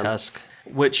more a man. grotesque.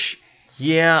 Which,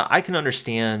 yeah, I can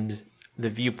understand the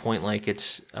viewpoint, like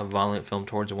it's a violent film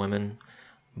towards women.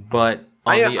 But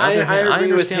on the other hand, I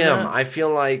agree with understand him. that. I feel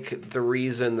like the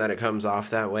reason that it comes off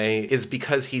that way is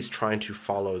because he's trying to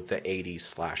follow the 80s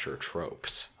slasher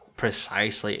tropes.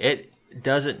 precisely. It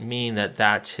doesn't mean that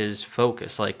that's his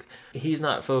focus. Like, he's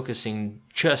not focusing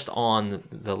just on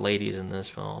the ladies in this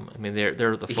film. I mean, they're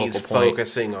the focal He's point.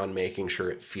 focusing on making sure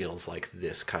it feels like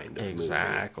this kind of movie.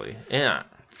 Exactly. Yeah.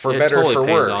 For It better or totally for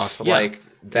pays worse. off. Yeah, Like,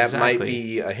 that might exactly.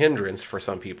 be a hindrance for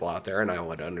some people out there, and I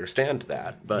would understand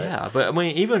that. But Yeah, but I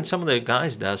mean, even some of the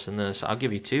guys' deaths in this, I'll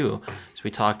give you two. So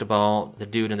we talked about the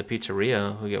dude in the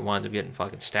pizzeria who winds up getting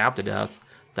fucking stabbed to death.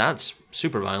 That's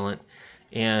super violent.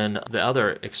 And the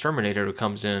other exterminator who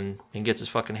comes in and gets his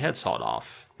fucking head sawed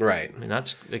off. right. I mean,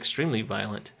 that's extremely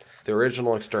violent. The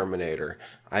original Exterminator,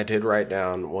 I did write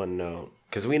down one note,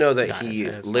 because we know that Got he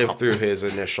his head lived sawed. through his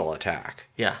initial attack.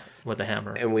 Yeah, with the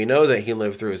hammer. And we know that he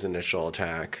lived through his initial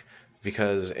attack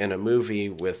because in a movie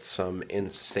with some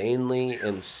insanely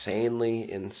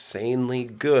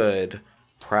good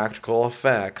practical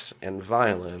effects and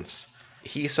violence,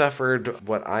 he suffered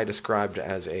what I described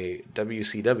as a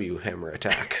WCW hammer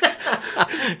attack.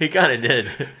 He kind of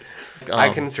did. I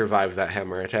can survive that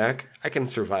hammer attack. I can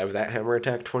survive that hammer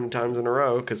attack 20 times in a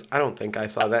row because I don't think I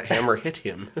saw that hammer hit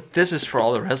him. This is for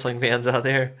all the wrestling fans out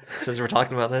there, since we're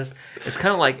talking about this. It's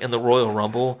kind of like in the Royal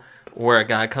Rumble, where a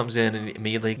guy comes in and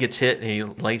immediately gets hit and he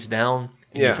lays down.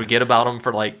 And Yeah. you forget about him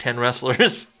for like 10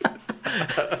 wrestlers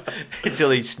until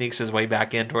he sneaks his way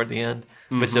back in toward the end,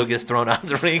 but still gets thrown out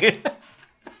the ring.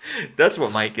 That's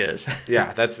what Mike is.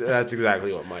 Yeah, that's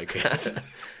exactly what Mike is.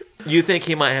 You think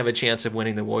he might have a chance of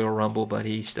winning the Royal Rumble, but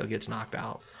he still gets knocked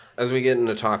out. As we get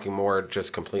into talking more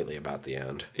just completely about the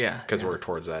end. Yeah, Because yeah. we're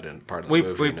towards that end part of the We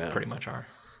movie now. pretty much are.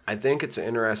 I think it's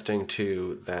interesting,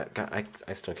 too, that... God,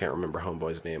 I still can't remember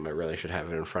Homeboy's name. I really should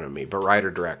have it in front of me. But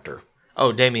writer-director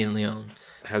Oh, Damien Leone.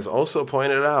 has also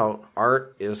pointed out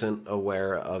Art isn't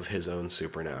aware of his own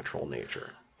supernatural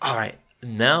nature. All right,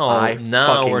 now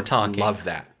fucking we're talking. love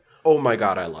that. Oh my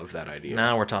god, I love that idea.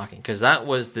 Now we're talking, because that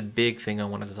was the big thing I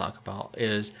wanted to talk about.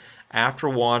 Is after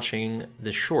watching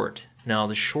the short. Now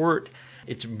the short,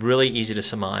 it's really easy to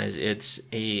surmise. It's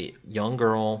a young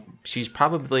girl. She's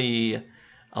probably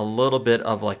a little bit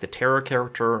of like the terror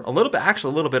character, a little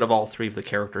bit of all three of the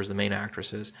characters, the main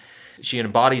actresses. She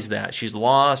embodies that. She's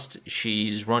lost.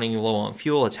 She's running low on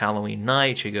fuel. It's Halloween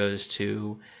night. She goes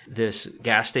to this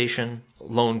gas station.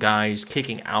 Lone guy's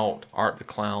kicking out Art the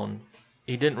Clown.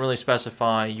 He didn't really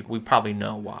specify. We probably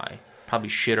know why. Probably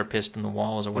shit or pissed in the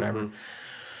walls or whatever.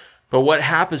 But what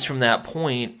happens from that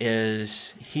point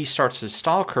is he starts to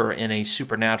stalk her in a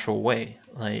supernatural way.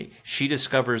 Like, she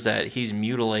discovers that he's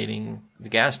mutilating the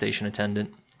gas station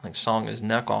attendant, like sawing his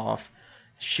neck off.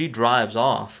 She drives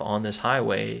off on this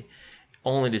highway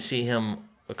only to see him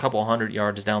a couple hundred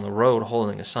yards down the road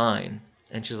holding a sign.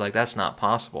 And she's like, that's not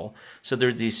possible. So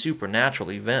there's these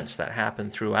supernatural events that happen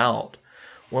throughout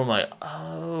where I'm like,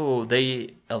 oh,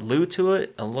 they allude to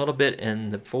it a little bit in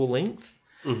the full length.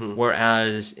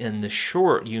 Whereas in the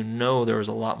short, there's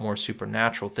a lot more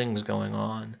supernatural things going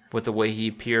on with the way he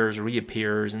appears,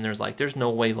 reappears, and there's no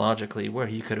way logically where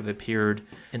he could have appeared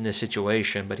in this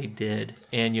situation, but he did.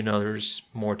 And there's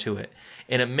more to it.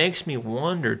 And it makes me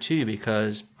wonder too,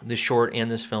 because the short and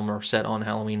this film are set on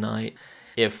Halloween night,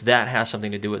 if that has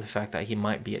something to do with the fact that he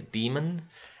might be a demon.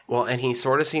 Well, and he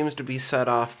sort of seems to be set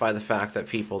off by the fact that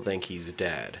people think he's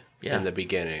dead Yeah. in the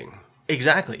beginning.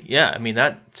 Exactly. Yeah. I mean,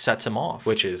 that sets him off.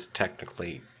 Which is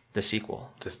technically, the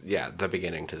sequel. just, the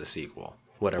beginning to the sequel.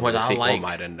 Whatever What the I sequel liked.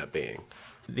 might end up being.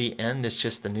 The end is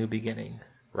just the new beginning.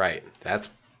 Right. That's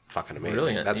fucking amazing.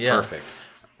 Brilliant, That's yeah. perfect.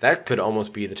 That could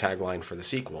almost be the tagline for the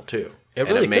sequel, too. It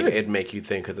really could. It'd make you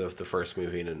think of the first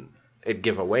movie, and it'd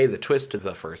give away the twist of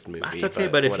the first movie. That's okay,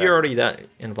 but if whatever. you're already that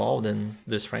involved in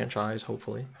this franchise,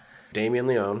 hopefully. Damien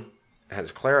Leone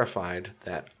has clarified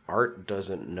that Art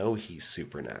doesn't know he's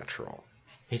supernatural.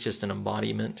 He's just an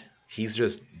embodiment. He's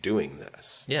just doing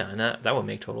this. Yeah, and that would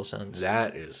make total sense.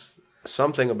 That is...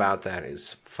 Something about that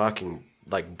is fucking,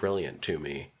 brilliant to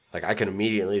me. I can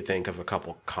immediately think of a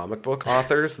couple comic book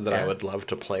authors that I Yeah. would love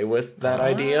to play with that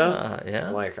idea.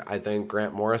 Yeah. I think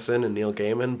Grant Morrison and Neil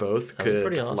Gaiman both That'd be could,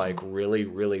 pretty awesome. really,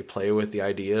 really play with the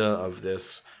idea of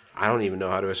this... I don't even know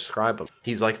how to describe him.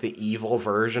 He's like the evil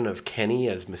version of Kenny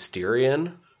as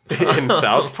Mysterion in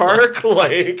South Park.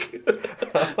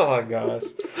 Oh, gosh.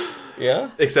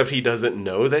 Yeah? Except he doesn't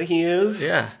know that he is.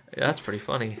 Yeah, that's pretty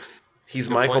funny. He's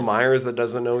Good Michael point. Myers that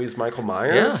doesn't know he's Michael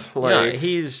Yeah, Myers.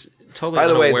 he's totally By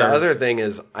the way, unaware the of- other thing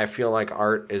is, I feel like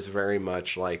Art is very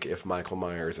much like if Michael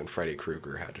Myers and Freddy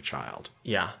Krueger had a child.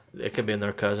 Yeah, it could be in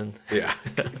their cousin. Yeah.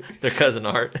 Their cousin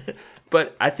Art.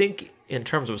 But I think in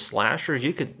terms of slashers,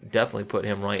 you could definitely put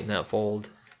him right in that fold.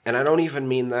 And I don't even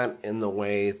mean that in the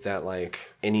way that,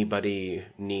 anybody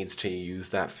needs to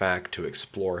use that fact to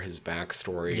explore his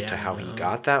backstory Yeah, to how he no.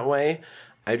 got that way.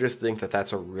 I just think that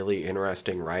that's a really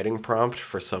interesting writing prompt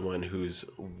for someone who's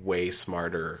way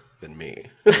smarter than me.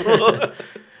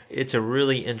 It's a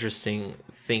really interesting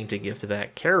thing to give to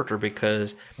that character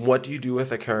because... What do you do with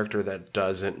a character that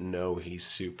doesn't know he's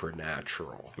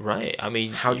supernatural? Right. I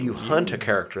mean... How do you hunt a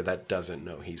character that doesn't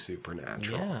know he's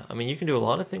supernatural? Yeah. I mean, you can do a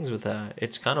lot of things with that.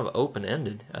 It's kind of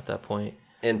open-ended at that point.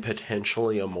 And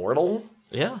potentially immortal?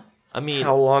 Yeah. I mean...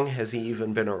 How long has he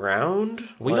even been around?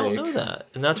 We don't know that.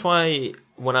 And that's why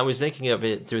when I was thinking of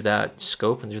it through that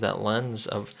scope and through that lens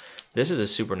of this is a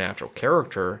supernatural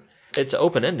character... It's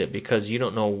open-ended because you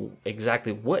don't know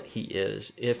exactly what he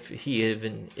is, if he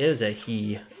even is a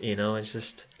he, it's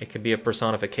just, it could be a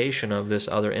personification of this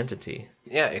other entity.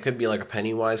 Yeah, it could be like a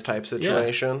Pennywise type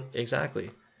situation. Yeah,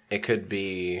 exactly. It could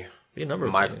be a number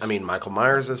of things. I mean, Michael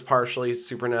Myers is partially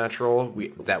supernatural,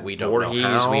 that we don't know how.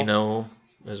 Voorhees we know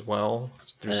as well.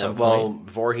 Through some point.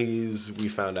 Voorhees we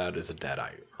found out is a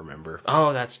Deadite, remember?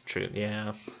 Oh, that's true,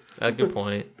 yeah. That's a good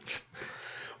point.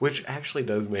 Which actually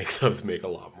does make those make a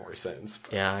lot more sense.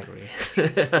 But. Yeah, I agree.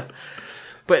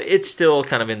 But it's still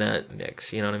kind of in that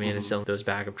mix, you know what I mean? It's still those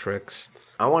bag of tricks.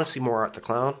 I want to see more Art the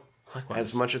Clown. Likewise.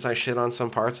 As much as I shit on some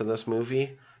parts of this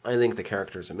movie, I think the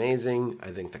character's amazing.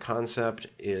 I think the concept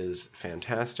is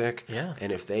fantastic. Yeah.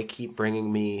 And if they keep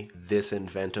bringing me this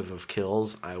inventive of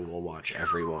kills, I will watch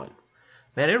every one.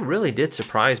 Man, it really did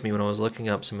surprise me when I was looking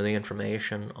up some of the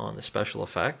information on the special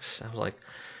effects. I was like...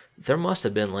 There must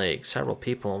have been like several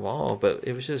people involved, but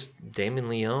it was just Damien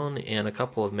Leone and a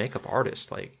couple of makeup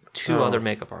artists, like two other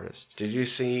makeup artists. Did you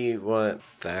see what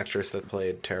the actress that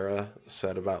played Tara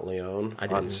said about Leone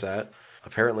on set?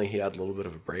 Apparently he had a little bit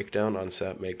of a breakdown on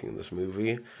set making this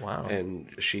movie. Wow. And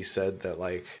she said that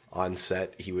like on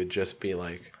set he would just be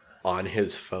like on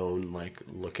his phone like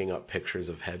looking up pictures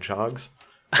of hedgehogs.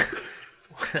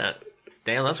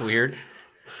 Damn, that's weird.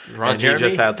 Ron Jeremy? He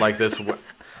just had like this...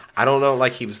 I don't know,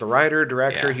 like he was the writer,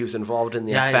 director, he was involved in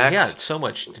the effects. He had so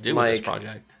much to do with this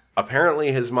project.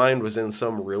 Apparently his mind was in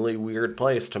some really weird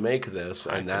place to make this,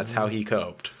 and that's how he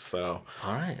coped, so.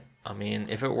 All right. I mean,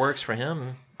 if it works for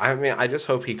him. I mean, I just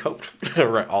hope he coped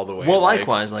all the way. Well,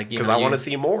 likewise. Because I want to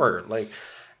see more. Like,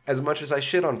 as much as I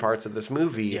shit on parts of this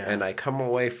movie, and I come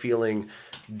away feeling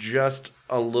just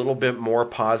a little bit more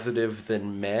positive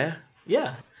than meh.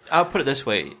 Yeah. I'll put it this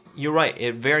way. You're right.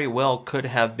 It very well could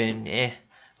have been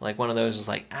Like one of those is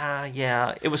like,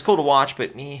 yeah, it was cool to watch,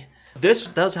 but me. This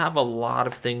does have a lot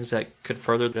of things that could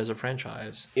further it as a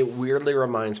franchise. It weirdly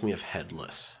reminds me of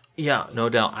Headless. Yeah, no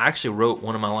doubt. I actually wrote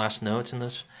one of my last notes in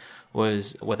this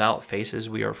was, without faces,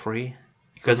 we are free.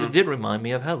 Because it did remind me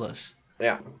of Headless.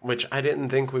 Yeah, which I didn't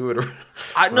think we would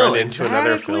run into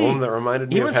another film that reminded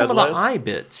me of Headless. Even some of the eye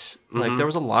bits. Like, there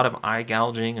was a lot of eye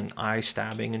gouging and eye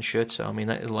stabbing and shit, so, I mean,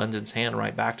 that lends its hand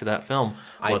right back to that film.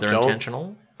 Whether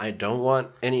intentional... I don't want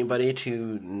anybody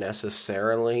to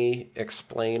necessarily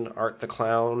explain Art the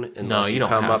Clown unless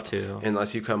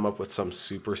unless you come up with some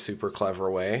super, super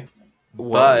clever way.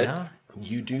 But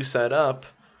you do set up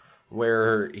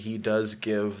where he does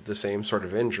give the same sort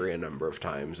of injury a number of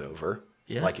times over.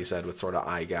 Yeah. Like you said, with sort of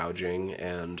eye gouging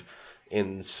and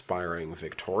inspiring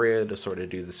Victoria to sort of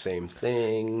do the same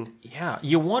thing. Yeah.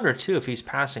 You wonder, too, if he's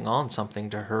passing on something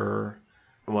to her.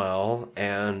 Well,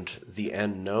 and the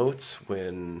end notes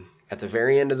when, at the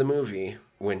very end of the movie,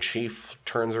 when she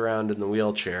turns around in the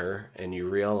wheelchair and you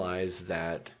realize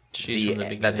that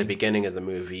the beginning of the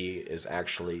movie is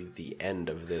actually the end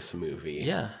of this movie.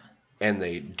 Yeah. And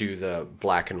they do the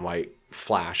black and white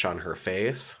flash on her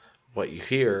face. What you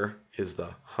hear is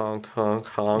the honk, honk,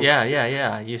 honk.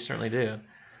 Yeah. You certainly do.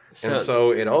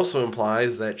 So it also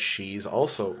implies that she's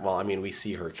also... Well, I mean, we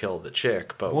see her kill the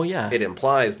chick, but it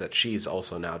implies that she's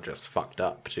also now just fucked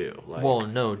up, too. Like, well,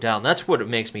 no doubt. That's what it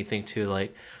makes me think, too.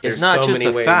 Like, it's not just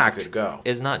the fact...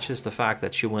 It's not just the fact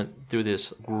that she went through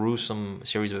this gruesome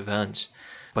series of events,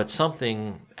 but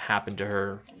something happened to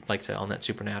her, like on that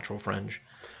supernatural fringe.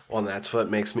 Well, and that's what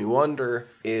makes me wonder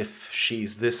if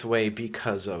she's this way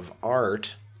because of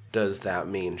art... Does that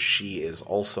mean she is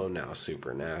also now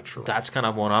supernatural? That's kind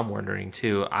of what I'm wondering,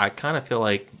 too. I kind of feel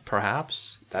like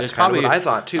perhaps... That's kind of what I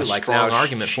thought, too. Like, now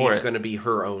she's going to be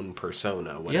her own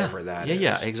persona, whatever that is.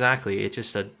 Yeah, exactly. It's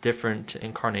just a different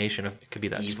incarnation of... It could be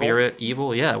that spirit, evil,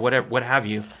 whatever, what have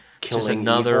you. Killing just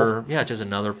another evil? Yeah, just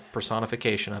another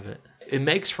personification of it. It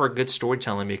makes for good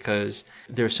storytelling because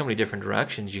there's so many different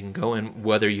directions you can go in,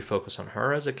 whether you focus on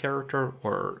her as a character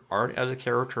or art as a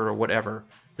character or whatever.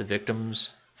 The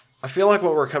victims... I feel like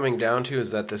what we're coming down to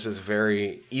is that this is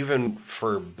very, even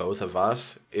for both of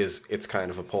us, it's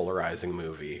kind of a polarizing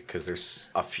movie because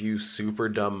there's a few super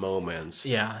dumb moments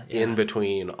in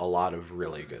between a lot of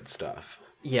really good stuff.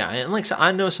 Yeah, and like I said,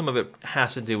 I know some of it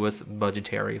has to do with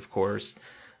budgetary, of course.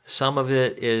 Some of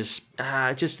it is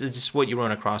it's just what you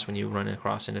run across when you run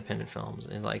across independent films.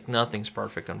 And like nothing's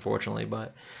perfect, unfortunately,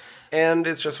 but And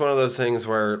it's just one of those things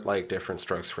where, like, different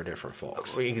strokes for different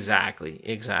folks.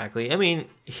 exactly. I mean,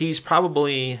 he's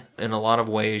probably in a lot of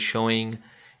ways showing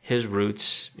his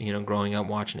roots. You know, growing up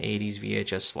watching '80s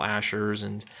VHS slashers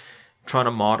and trying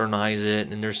to modernize it.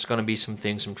 And there's going to be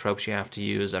some tropes you have to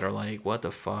use that are like, what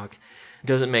the fuck?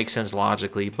 Doesn't make sense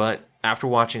logically, but after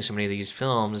watching so many of these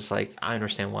films, it's like, I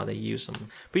understand why they use them.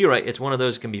 But you're right, it's one of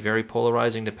those that can be very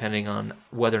polarizing depending on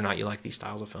whether or not you like these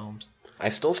styles of films. I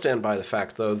still stand by the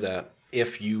fact, though, that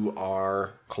if you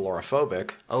are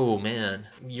chlorophobic, Oh man,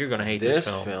 you're going to hate this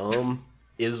this film. film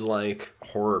is like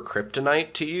horror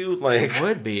kryptonite to you. Like, It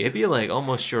would be. It'd be like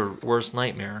almost your worst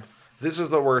nightmare. this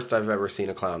is the worst I've ever seen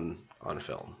a clown on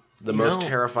film. The You most know-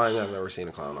 terrifying I've ever seen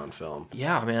a clown on film.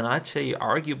 Yeah, man, I'd say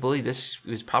arguably this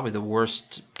is probably the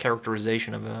worst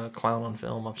characterization of a clown on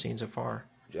film I've seen so far.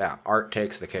 Yeah, art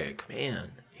takes the cake.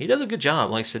 Man, he does a good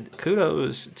job. Like I said,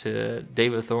 kudos to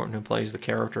David Thornton who plays the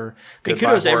character. I mean, Goodbye,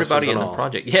 kudos to everybody horses in and the all.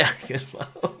 project. Yeah.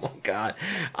 Oh my god.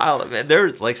 Man,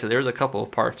 there's like I said, there's a couple of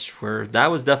parts where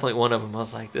that was definitely one of them. I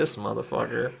was like, this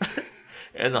motherfucker.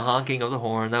 And the honking of the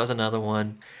horn, that was another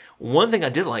one. One thing I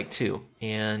did like too,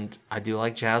 and I do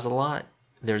like jazz a lot.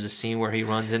 There's a scene where he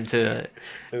runs into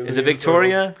is it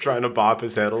Victoria? Trying to bop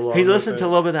his head along. He's with listening it. to a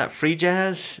little bit of that free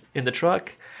jazz in the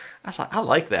truck. I was like, I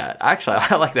like that. Actually,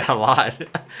 I like that a lot.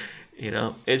 You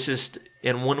know, it's just,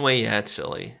 in one way, yeah, it's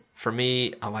silly. For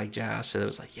me, I like jazz, so it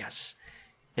was like, yes.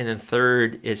 And then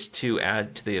third is to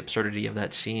add to the absurdity of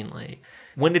that scene. Like,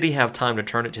 when did he have time to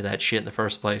turn it to that shit in the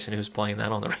first place, and who's playing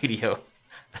that on the radio?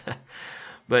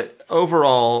 But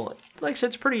overall, like I said,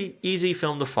 it's a pretty easy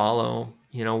film to follow.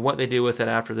 You know, what they do with it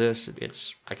after this,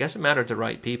 I guess it mattered to the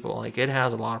right people. Like, it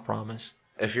has a lot of promise.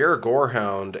 If you're a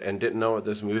gorehound and didn't know what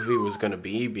this movie was going to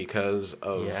be because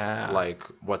of Yeah. like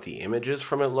what the images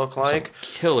from it look like,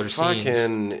 killer scenes.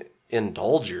 fucking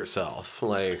indulge yourself.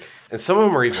 Like, and some of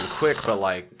them are even quick, but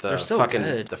like the They're still fucking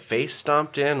good. the face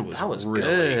stomped in was, That was really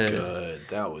good. good.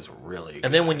 That was really good.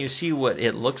 And then when you see what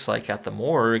it looks like at the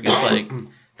morgue, it's like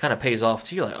kind of pays off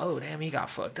too. You're like, oh damn, he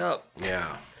got fucked up.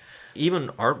 yeah,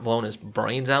 Even Art blowing his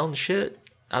brains out and shit.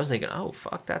 I was thinking, oh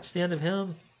fuck, that's the end of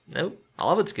him. Nope,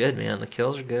 all of it's good, man. The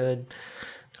kills are good.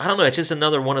 I don't know. It's just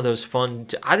another one of those fun.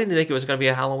 I didn't think it was going to be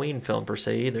a Halloween film per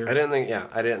se either. I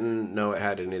didn't know it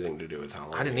had anything to do with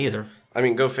Halloween. I didn't either. I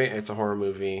mean, it's a horror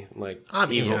movie. Like, I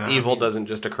mean, evil, yeah, evil doesn't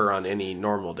just occur on any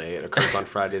normal day. It occurs on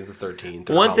Friday the 13th.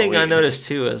 or One thing I Halloween. noticed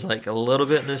too is like a little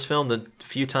bit in this film, the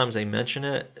few times they mention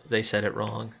it, they said it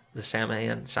wrong. The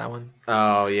Samhain.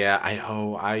 Oh yeah,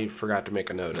 I forgot to make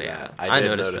a note of Yeah, that. I did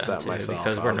noticed notice that that too, myself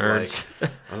because I we're was nerds.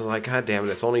 Like, I was like, God damn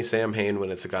it! It's only Sam Hain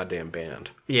when it's a goddamn band.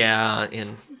 Yeah,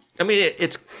 and I mean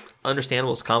it's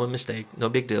understandable. It's a common mistake. No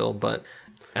big deal. But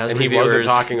as And he reviewers, wasn't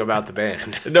talking about the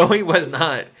band. No, he was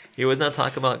not. He was not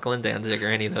talking about Glenn Danzig or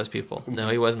any of those people. No,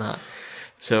 he was not.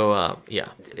 So, yeah,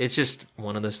 it's just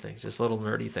one of those things. It's a little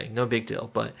nerdy thing. No big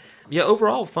deal. But, yeah,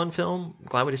 overall, fun film.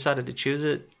 Glad we decided to choose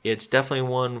it. It's definitely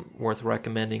one worth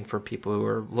recommending for people who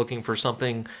are looking for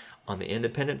something on the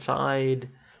independent side,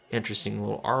 interesting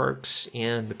little arcs,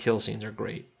 and the kill scenes are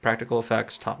great. Practical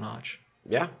effects, top-notch.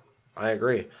 Yeah, I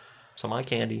agree. So my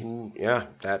candy. Yeah,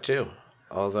 that too.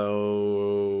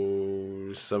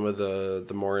 Although some of the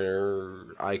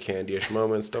more eye candy-ish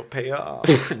moments don't pay off.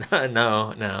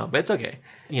 No, but it's okay.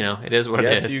 You know, it is what it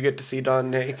Yes, is. you get to see Don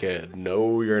naked.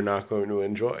 No, you're not going to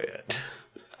enjoy it.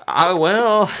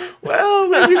 Well, Well,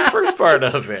 maybe the first part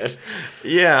of it.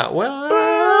 yeah,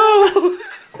 well,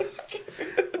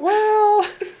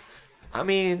 I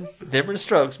mean, different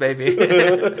strokes,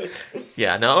 baby.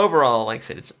 Yeah, no, overall, like I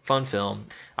said, it's a fun film.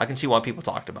 I can see why people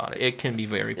talked about it. It can be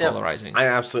very polarizing. I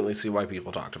absolutely see why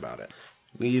people talked about it.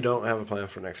 We don't have a plan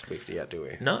for next week yet, do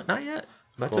we? No, not yet.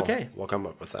 That's Cool. okay. We'll come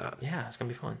up with that. Yeah, it's going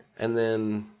to be fun. And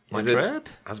then... My is it- trip?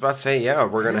 I was about to say, yeah,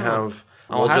 we're going to have...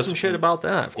 I'll have some shit about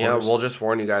that, of course. Yeah, we'll just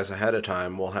warn you guys ahead of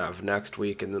time. We'll have next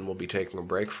week, and then we'll be taking a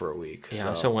break for a week.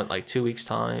 Yeah, so what, like 2 weeks'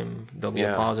 time? There'll be a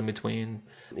Yeah. pause in between.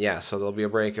 Yeah, so there'll be a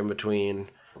break in between.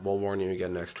 We'll warn you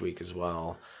again next week as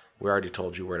well. We already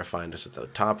told you where to find us at the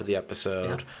top of the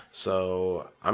episode. Yeah. So I'm